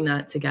to doing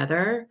that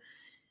together,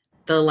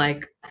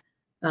 the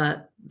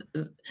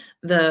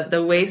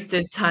the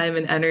wasted time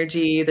and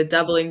energy, the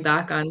doubling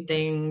back on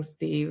things,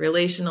 the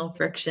relational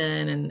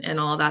friction and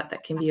all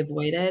that can be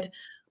avoided,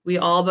 we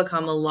all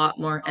become a lot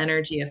more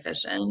energy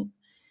efficient,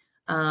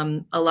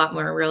 a lot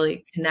more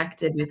really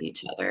connected with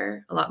each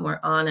other, a lot more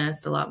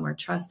honest, a lot more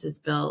trust is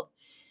built.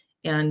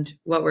 And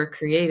what we're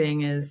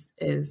creating is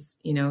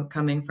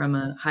coming from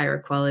a higher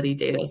quality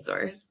data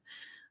source.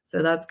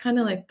 So that's kind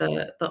of like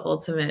the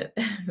ultimate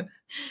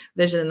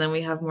vision. And then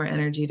we have more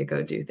energy to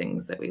go do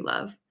things that we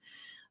love.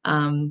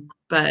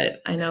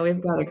 But I know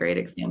we've got a great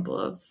example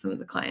of some of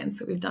the clients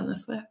that we've done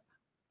this with.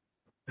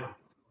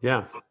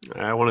 Yeah,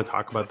 I want to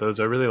talk about those.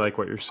 I really like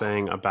what you're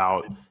saying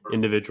about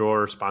individual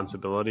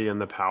responsibility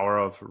and the power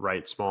of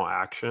right small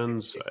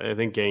actions. I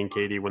think Gay and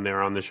Katie, when they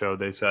were on the show,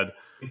 they said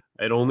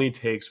it only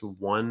takes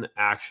one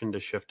action to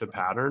shift a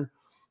pattern.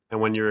 And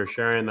when you were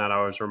sharing that,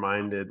 I was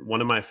reminded one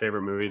of my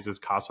favorite movies is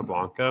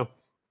Casablanca.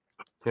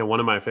 And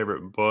one of my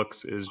favorite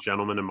books is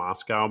Gentleman in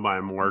Moscow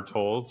by Moore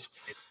Tolles.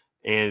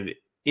 And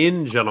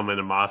in Gentleman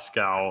in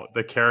Moscow,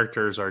 the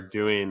characters are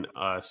doing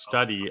a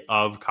study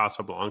of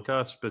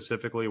Casablanca,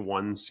 specifically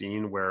one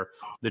scene where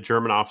the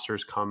German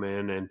officers come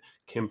in and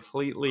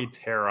completely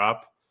tear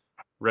up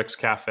Rick's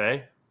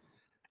cafe.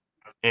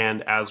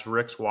 And as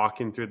Rick's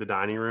walking through the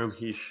dining room,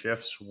 he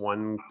shifts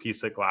one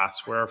piece of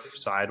glassware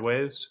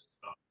sideways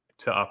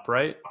to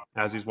upright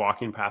as he's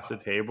walking past the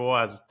table,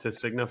 as to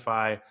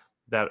signify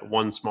that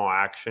one small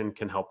action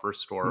can help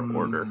restore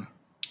order.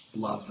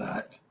 Love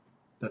that.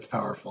 That's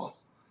powerful.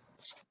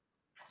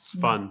 It's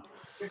fun.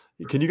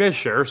 Can you guys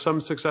share some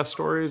success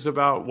stories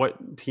about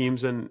what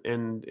teams and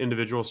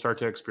individuals start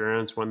to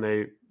experience when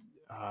they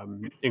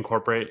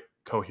incorporate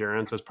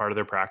coherence as part of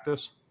their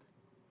practice?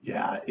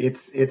 Yeah,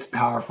 it's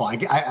powerful. I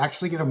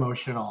actually get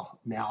emotional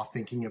now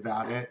thinking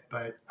about it,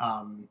 but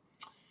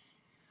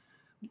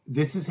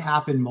this has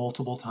happened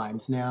multiple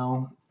times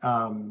now,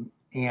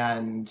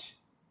 and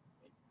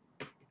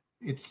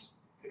it's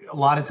a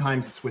lot of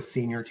times it's with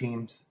senior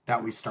teams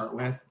that we start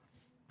with.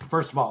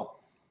 First of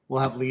all, we'll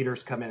have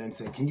leaders come in and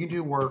say, can you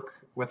do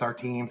work with our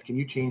teams? Can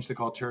you change the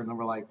culture? And then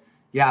we're like,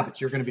 yeah,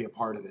 but you're going to be a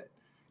part of it.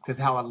 Because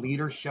how a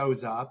leader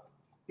shows up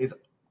is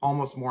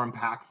almost more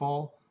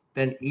impactful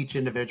than each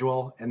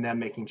individual and them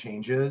making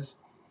changes.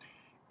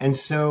 And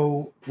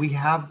so we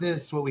have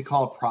this, what we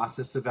call a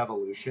process of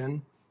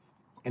evolution.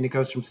 And it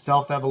goes from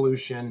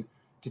self-evolution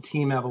to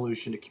team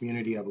evolution to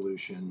community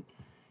evolution.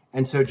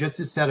 And so just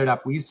to set it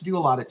up, we used to do a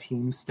lot of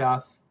team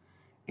stuff.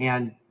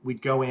 And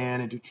we'd go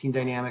in and do team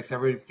dynamics.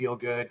 Everybody would feel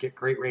good, get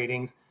great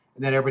ratings,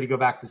 and then everybody go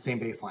back to the same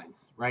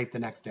baselines, right, the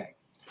next day.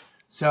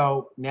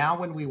 So now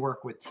when we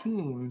work with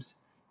teams,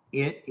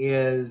 it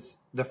is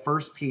the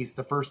first piece,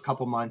 the first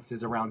couple months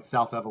is around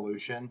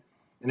self-evolution.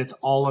 And it's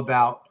all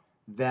about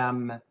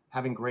them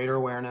having greater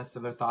awareness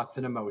of their thoughts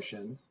and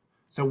emotions.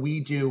 So we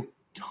do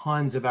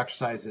tons of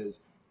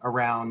exercises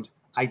around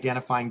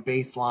identifying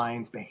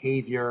baselines,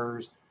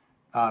 behaviors,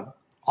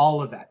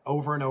 all of that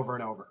over and over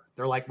and over.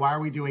 They're like, why are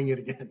we doing it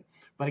again?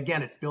 But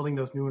again, it's building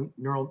those new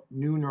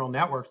neural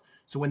networks.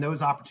 So when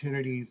those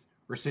opportunities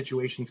or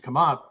situations come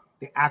up,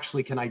 they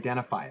actually can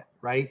identify it,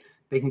 right?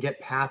 They can get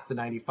past the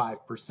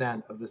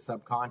 95% of the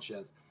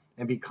subconscious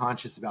and be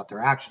conscious about their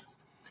actions.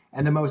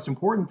 And the most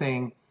important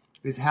thing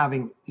is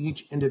having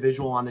each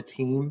individual on the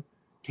team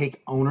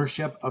take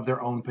ownership of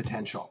their own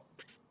potential,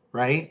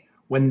 right?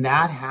 When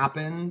that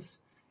happens,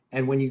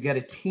 and when you get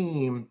a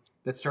team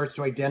that starts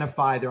to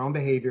identify their own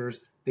behaviors,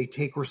 they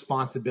take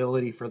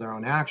responsibility for their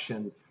own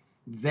actions.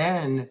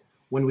 Then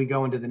when we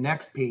go into the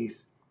next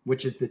piece,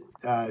 which is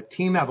the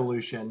team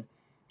evolution,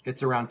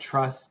 it's around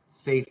trust,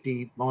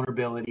 safety,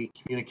 vulnerability,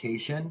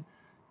 communication.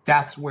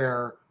 That's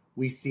where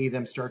we see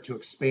them start to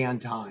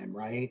expand time,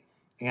 right?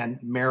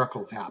 And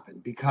miracles happen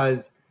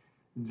because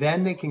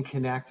then they can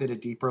connect at a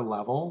deeper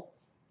level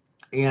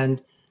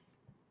And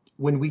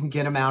when we can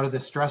get them out of the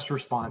stress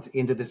response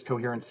into this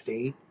coherent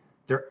state,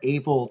 they're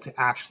able to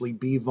actually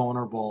be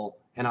vulnerable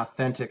and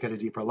authentic at a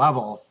deeper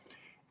level.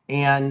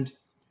 And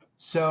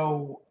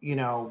so, you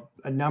know,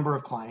 a number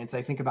of clients,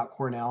 I think about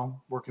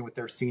Cornell working with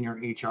their senior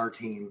HR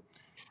team,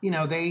 you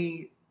know,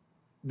 they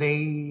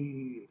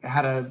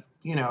had a,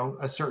 you know,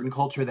 a certain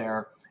culture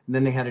there. And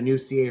then they had a new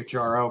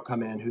CHRO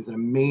come in, who's an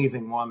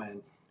amazing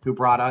woman who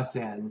brought us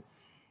in.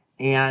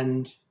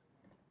 And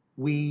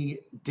we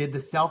did the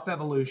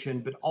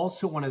self-evolution, but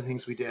also one of the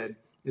things we did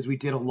is we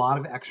did a lot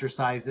of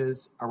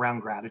exercises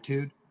around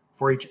gratitude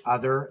for each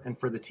other and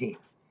for the team.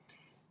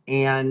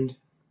 And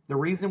the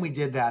reason we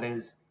did that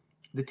is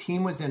the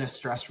team was in a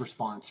stress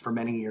response for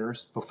many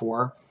years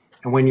before.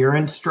 And when you're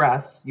in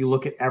stress, you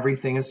look at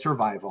everything as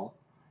survival.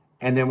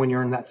 And then when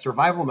you're in that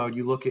survival mode,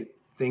 you look at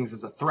things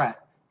as a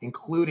threat,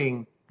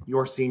 including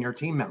your senior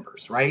team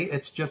members, right?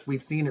 It's just,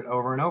 we've seen it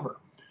over and over.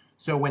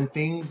 So when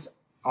things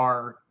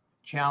are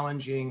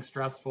challenging,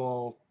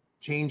 stressful,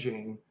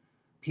 changing,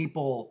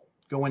 people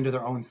go into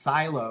their own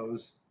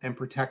silos and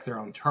protect their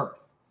own turf.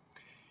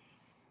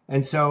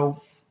 And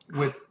so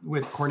with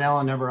Cornell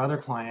and a number of other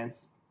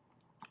clients,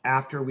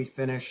 after we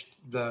finished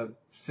the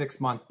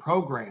 6-month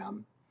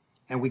program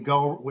and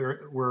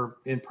we're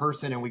in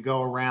person and we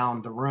go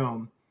around the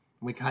room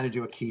and we kind of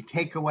do a key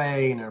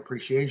takeaway and an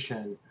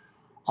appreciation,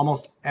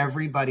 almost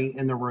everybody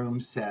in the room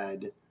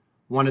said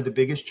one of the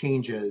biggest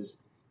changes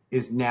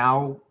is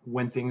now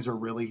when things are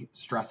really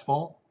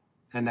stressful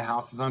and the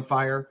house is on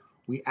fire,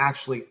 we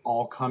actually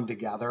all come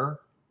together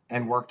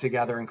and work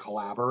together and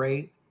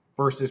collaborate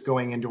versus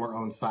going into our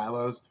own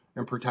silos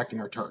and protecting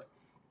our turf.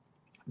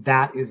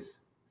 That is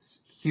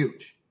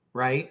huge,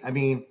 right? I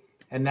mean,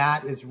 and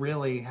that is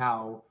really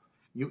how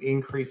you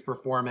increase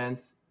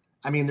performance.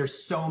 I mean,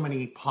 there's so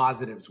many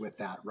positives with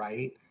that,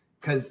 right?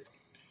 Because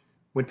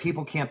when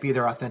people can't be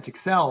their authentic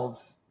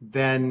selves,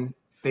 then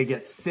they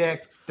get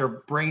sick, their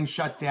brain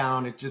shut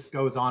down, it just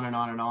goes on and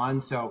on and on.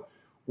 So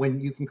when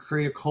you can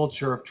create a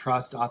culture of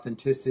trust,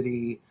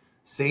 authenticity,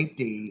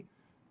 safety,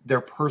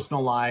 their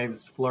personal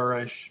lives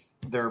flourish,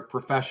 their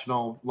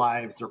professional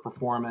lives, their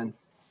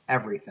performance,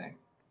 everything.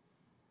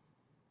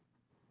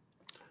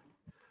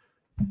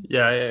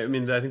 Yeah, I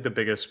mean, I think the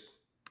biggest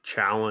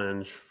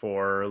challenge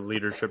for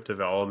leadership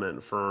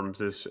development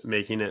firms is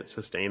making it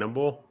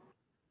sustainable.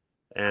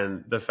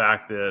 And the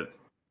fact that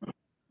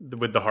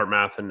with the Heart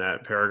Math and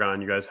at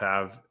Paragon, you guys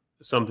have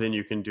something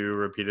you can do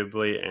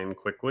repeatedly and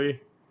quickly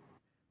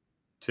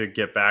to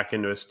get back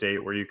into a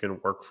state where you can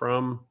work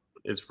from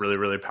is really,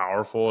 really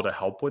powerful to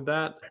help with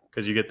that,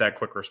 because you get that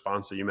quick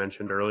response that you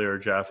mentioned earlier,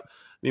 Jeff. I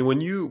mean,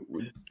 when you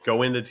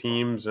go into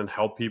teams and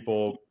help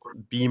people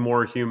be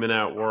more human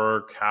at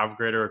work, have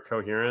greater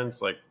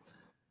coherence, like,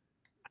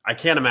 I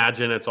can't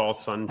imagine it's all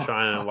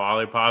sunshine and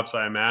lollipops.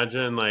 I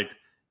imagine like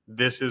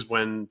this is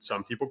when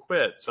some people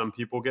quit, some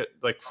people get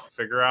like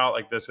figure out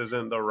like this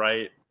isn't the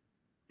right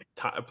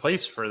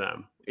place for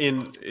them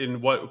in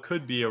what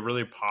could be a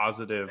really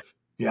positive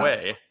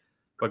way.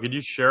 But could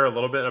you share a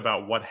little bit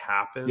about what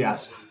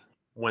happens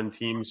when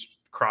teams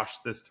cross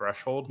this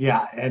threshold?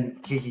 Yeah,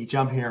 and Kiki,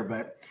 jump here,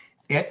 but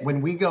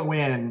when we go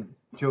in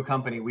to a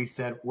company, we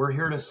said we're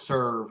here to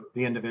serve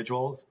the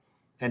individuals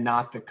and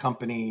not the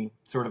company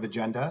sort of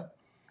agenda,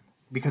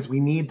 because we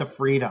need the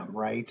freedom,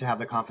 right, to have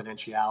the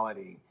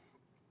confidentiality.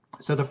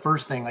 So the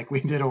first thing, like we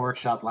did a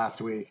workshop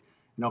last week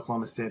in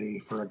Oklahoma City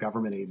for a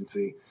government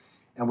agency,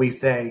 and we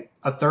say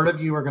a third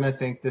of you are going to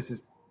think this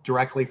is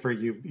directly for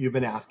you. You've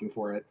been asking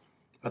for it.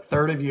 A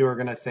third of you are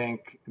going to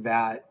think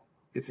that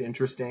it's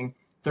interesting.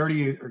 30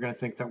 of you are going to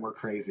think that we're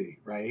crazy,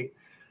 right?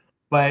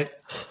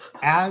 But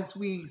as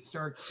we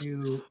start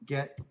to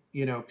get,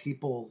 you know,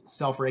 people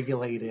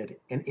self-regulated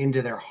and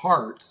into their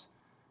hearts,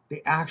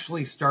 they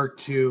actually start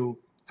to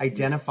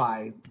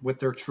identify with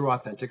their true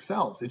authentic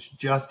selves. It's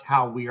just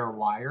how we are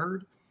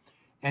wired.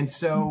 And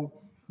so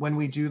when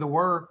we do the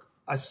work,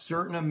 a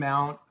certain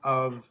amount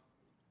of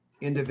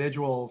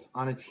individuals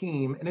on a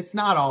team, and it's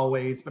not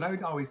always, but I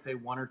would always say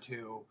one or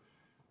two,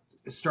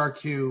 start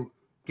to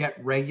get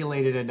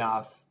regulated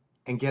enough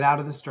and get out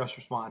of the stress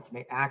response, and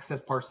they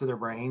access parts of their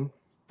brain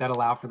that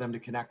allow for them to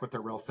connect with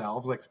their real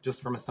selves, like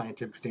just from a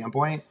scientific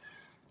standpoint.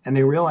 And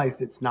they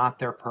realize it's not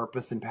their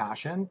purpose and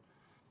passion,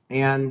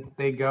 and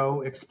they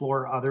go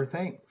explore other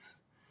things.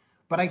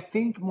 But I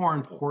think more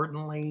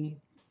importantly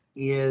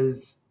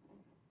is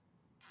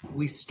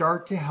we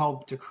start to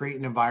help to create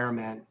an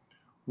environment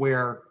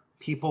where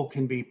people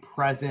can be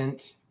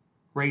present,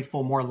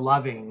 grateful, more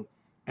loving,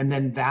 and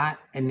then that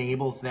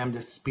enables them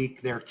to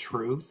speak their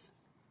truth,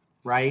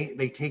 right?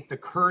 They take the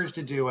courage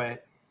to do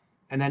it,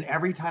 and then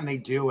every time they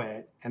do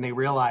it and they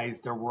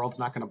realize their world's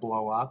not going to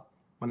blow up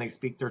when they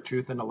speak their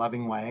truth in a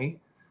loving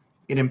way,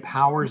 it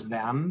empowers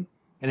them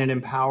and it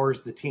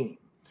empowers the team.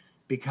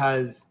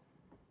 Because,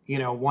 you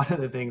know, one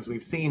of the things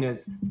we've seen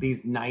is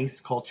these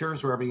nice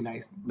cultures where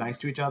everybody's nice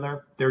to each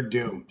other, they're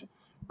doomed,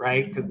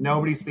 right? Because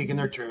nobody's speaking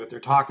their truth. They're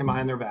talking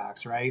behind their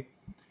backs, right?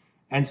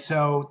 And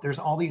so there's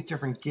all these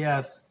different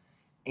gifts.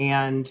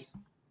 And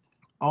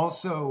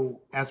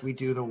also, as we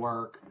do the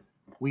work,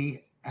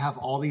 we have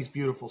all these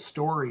beautiful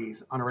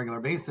stories on a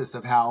regular basis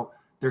of how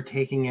they're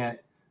taking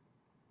it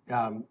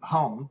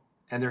home,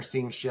 and they're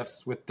seeing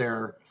shifts with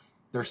their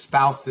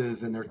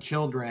spouses and their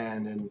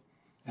children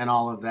and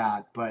all of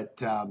that.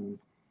 But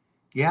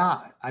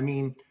yeah, I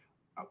mean,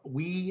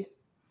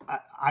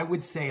 I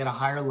would say at a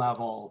higher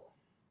level,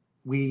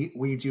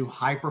 we do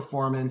high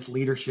performance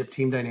leadership,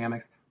 team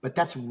dynamics, but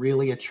that's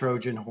really a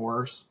Trojan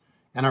horse.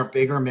 And our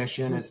bigger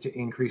mission is to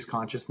increase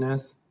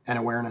consciousness and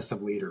awareness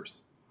of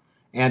leaders.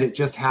 And it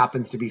just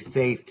happens to be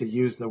safe to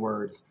use the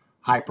words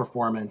high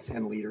performance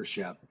and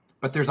leadership,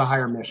 but there's a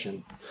higher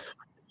mission.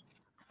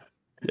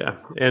 Yeah.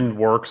 And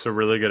work's a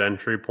really good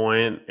entry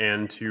point,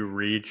 and to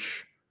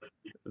reach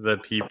the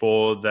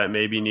people that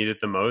maybe need it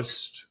the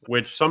most,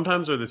 which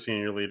sometimes are the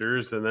senior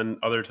leaders, and then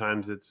other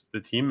times it's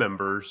the team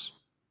members.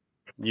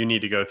 You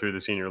need to go through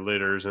the senior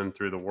leaders and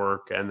through the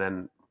work, and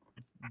then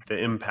the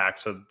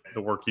impacts of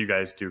the work you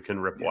guys do can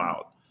ripple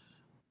out.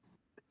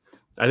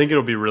 I think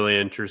it'll be really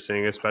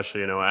interesting,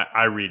 especially,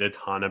 I read a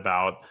ton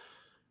about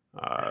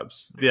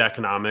the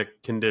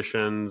economic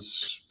conditions,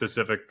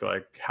 specific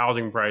like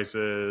housing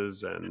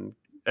prices and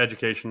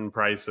education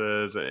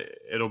prices.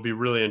 It'll be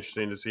really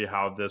interesting to see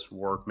how this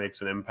work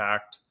makes an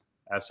impact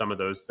as some of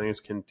those things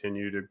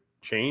continue to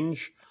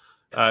change.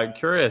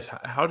 Curious,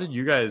 how did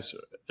you guys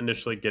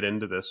initially get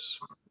into this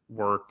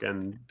work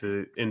and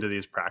into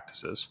these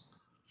practices?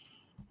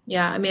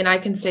 Yeah, I mean, I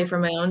can say for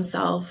my own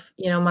self,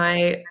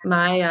 my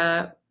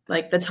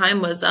like the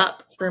time was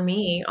up for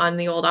me on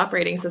the old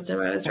operating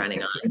system I was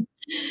running on.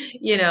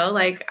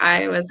 Like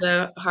I was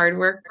a hard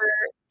worker.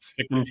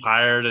 Sick and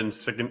tired, and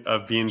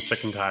of being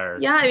sick and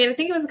tired. Yeah, I mean, I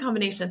think it was a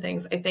combination of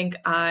things. I think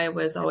I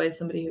was always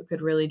somebody who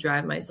could really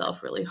drive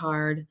myself really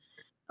hard,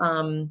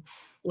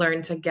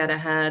 learn to get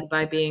ahead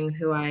by being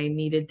who I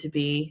needed to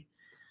be.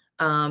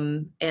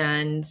 And,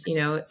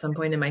 at some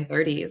point in my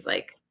 30s,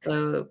 like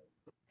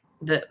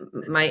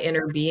my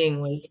inner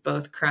being was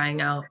both crying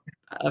out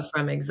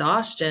from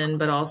exhaustion,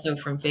 but also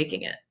from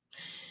faking it.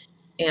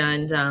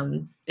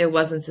 And it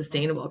wasn't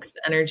sustainable because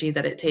the energy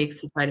that it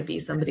takes to try to be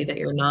somebody that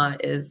you're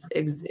not is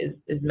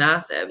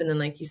massive. And then,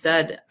 like you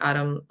said,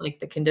 Adam, like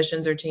the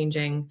conditions are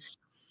changing.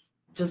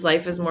 Just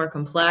life is more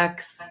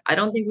complex. I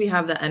don't think we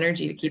have the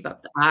energy to keep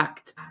up the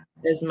act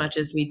as much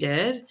as we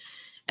did.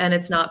 And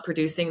it's not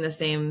producing the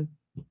same,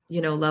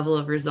 level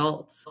of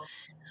results.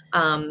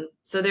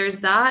 So there's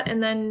that.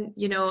 And then,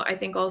 I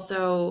think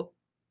also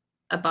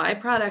a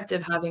byproduct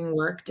of having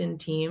worked in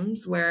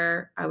teams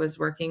where I was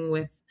working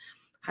with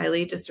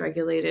highly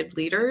dysregulated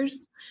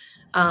leaders,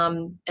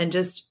 and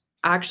just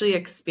actually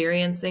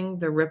experiencing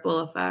the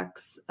ripple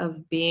effects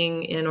of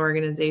being in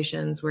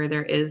organizations where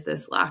there is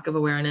this lack of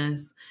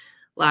awareness,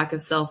 lack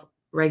of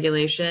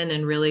self-regulation,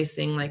 and really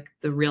seeing like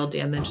the real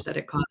damage that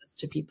it caused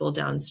to people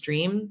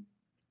downstream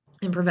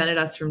and prevented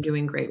us from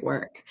doing great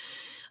work.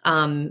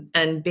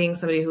 And being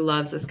somebody who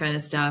loves this kind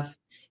of stuff,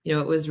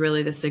 it was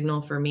really the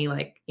signal for me,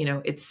 like,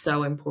 it's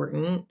so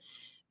important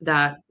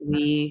that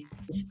we,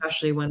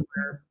 especially when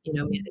we're,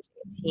 managing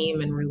a team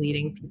and we're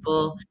leading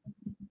people,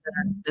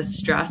 the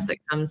stress that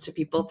comes to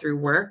people through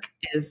work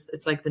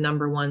it's like the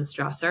number one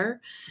stressor.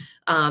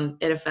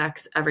 It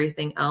affects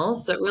everything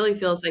else. So it really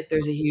feels like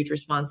there's a huge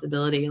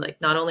responsibility,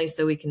 like not only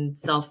so we can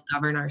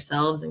self-govern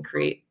ourselves and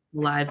create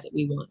lives that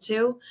we want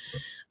to,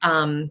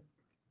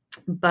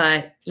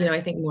 but,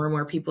 I think more and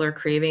more people are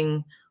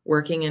craving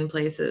working in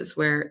places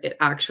where it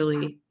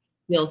actually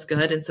feels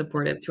good and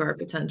supportive to our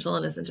potential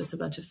and isn't just a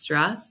bunch of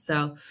stress.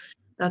 So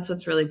that's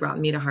what's really brought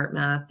me to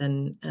HeartMath,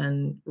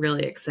 and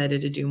really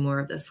excited to do more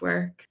of this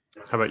work.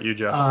 How about you,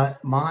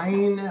 Jeff?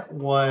 Mine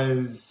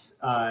was,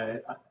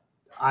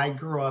 I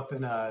grew up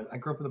with a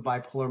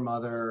bipolar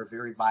mother,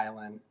 very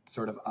violent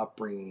sort of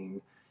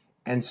upbringing.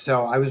 And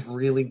so I was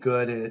really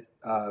good at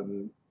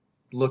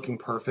looking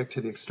perfect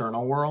to the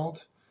external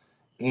world.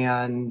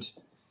 And,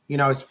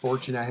 I was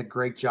fortunate. I had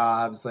great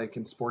jobs like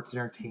in sports and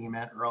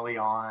entertainment early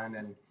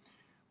on.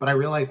 But I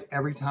realized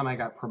every time I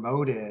got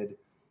promoted,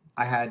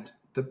 I had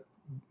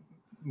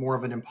more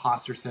of an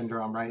imposter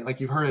syndrome, right? Like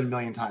you've heard it a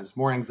million times,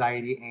 more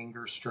anxiety,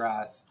 anger,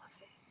 stress.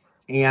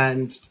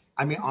 And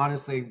I mean,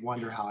 honestly,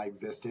 wonder how I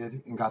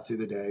existed and got through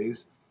the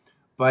days.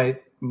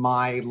 But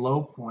my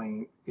low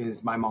point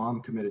is my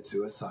mom committed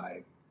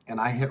suicide,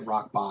 and I hit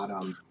rock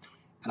bottom,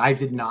 and I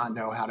did not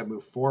know how to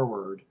move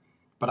forward.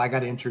 But I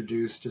got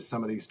introduced to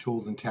some of these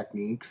tools and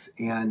techniques.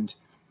 And,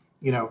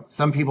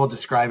 some people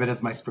describe it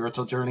as my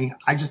spiritual journey.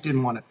 I just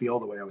didn't want to feel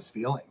the way I was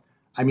feeling.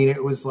 I mean,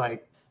 it was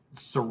like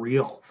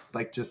surreal,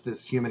 like just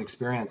this human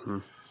experience. Mm-hmm.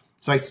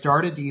 So I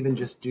started to even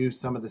just do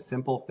some of the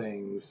simple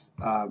things.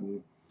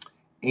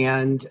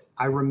 And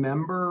I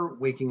remember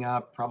waking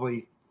up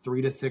probably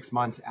 3 to 6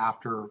 months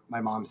after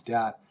my mom's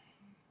death,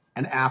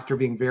 and after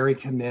being very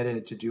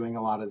committed to doing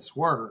a lot of this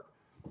work,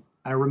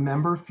 I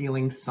remember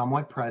feeling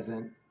somewhat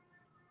present,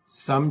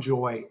 some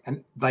joy,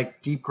 and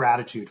like deep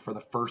gratitude for the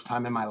first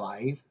time in my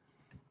life.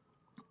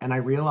 And I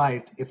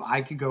realized if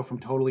I could go from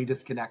totally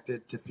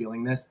disconnected to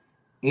feeling this,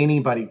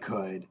 anybody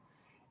could.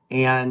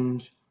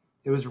 And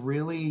it was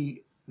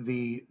really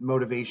the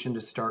motivation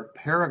to start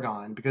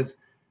Paragon, because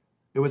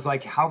it was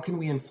like, how can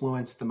we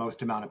influence the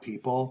most amount of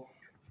people?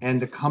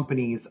 And the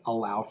companies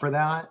allow for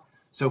that.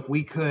 So if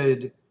we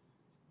could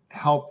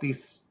help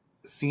these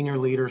senior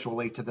leaders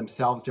relate to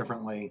themselves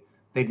differently,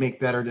 they'd make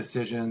better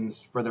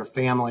decisions for their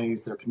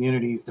families, their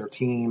communities, their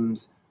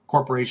teams,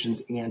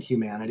 corporations, and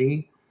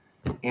humanity.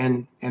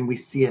 And we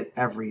see it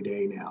every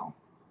day now.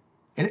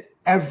 And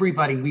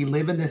everybody, we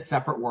live in this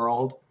separate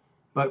world,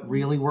 but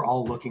really we're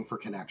all looking for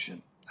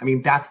connection. I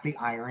mean, that's the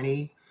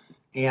irony.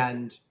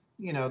 And,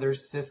 you know,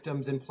 there's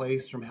systems in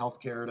place from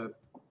healthcare to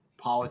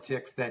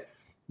politics, that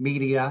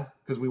media,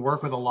 because we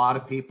work with a lot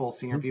of people,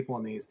 senior people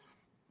in these.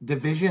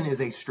 Division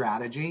is a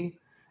strategy.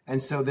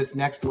 And so this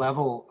next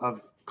level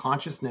of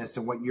consciousness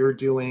and what you're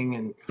doing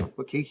and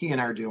what Kiki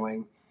and I are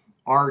doing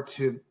are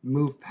to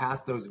move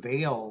past those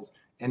veils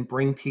and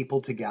bring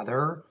people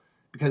together,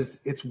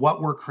 because it's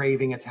what we're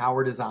craving. It's how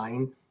we're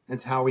designed.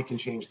 It's how we can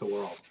change the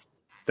world.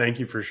 Thank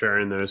you for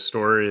sharing those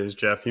stories,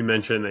 Jeff. You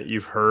mentioned that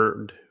you've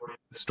heard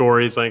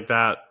stories like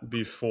that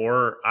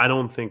before. I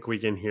don't think we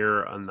can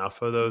hear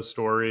enough of those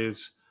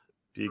stories,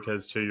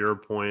 because to your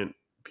point,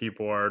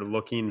 people are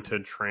looking to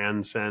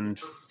transcend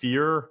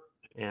fear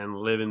and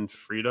live in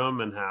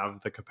freedom and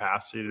have the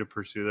capacity to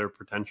pursue their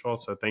potential.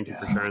 So thank you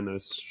for sharing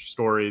those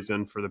stories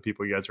and for the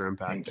people you guys are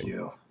impacting. Thank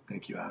you.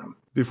 Thank you, Adam.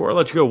 Before I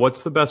let you go,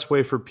 what's the best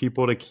way for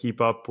people to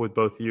keep up with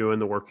both you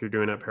and the work you're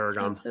doing at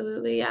Paragon?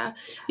 Absolutely, yeah.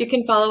 You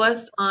can follow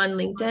us on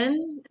LinkedIn.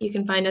 You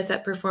can find us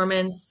at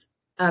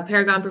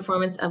Paragon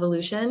Performance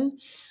Evolution.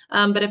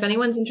 But if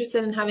anyone's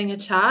interested in having a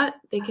chat,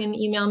 they can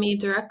email me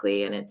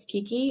directly, and it's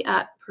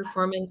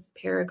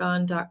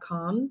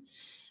kiki@performanceparagon.com,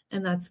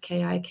 and that's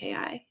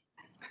KIKI.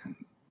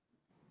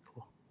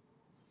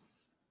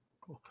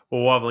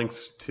 Well, we'll have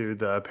links to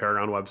the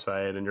Paragon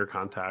website and your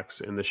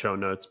contacts in the show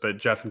notes. But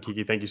Jeff and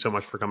Kiki, thank you so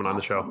much for coming on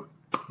the show.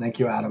 Thank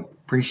you, Adam.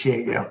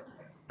 Appreciate you.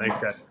 Thanks,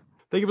 guys.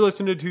 Thank you for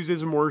listening to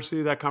Tuesdays in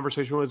Morrisey. That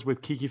conversation was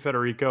with Kiki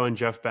Federico and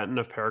Jeff Benton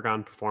of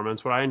Paragon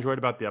Performance. What I enjoyed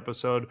about the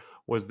episode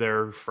was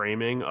their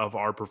framing of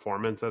our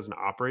performance as an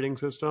operating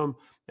system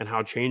and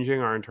how changing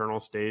our internal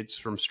states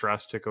from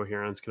stress to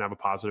coherence can have a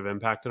positive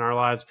impact in our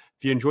lives.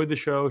 If you enjoyed the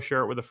show,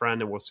 share it with a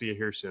friend, and we'll see you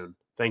here soon.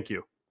 Thank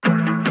you.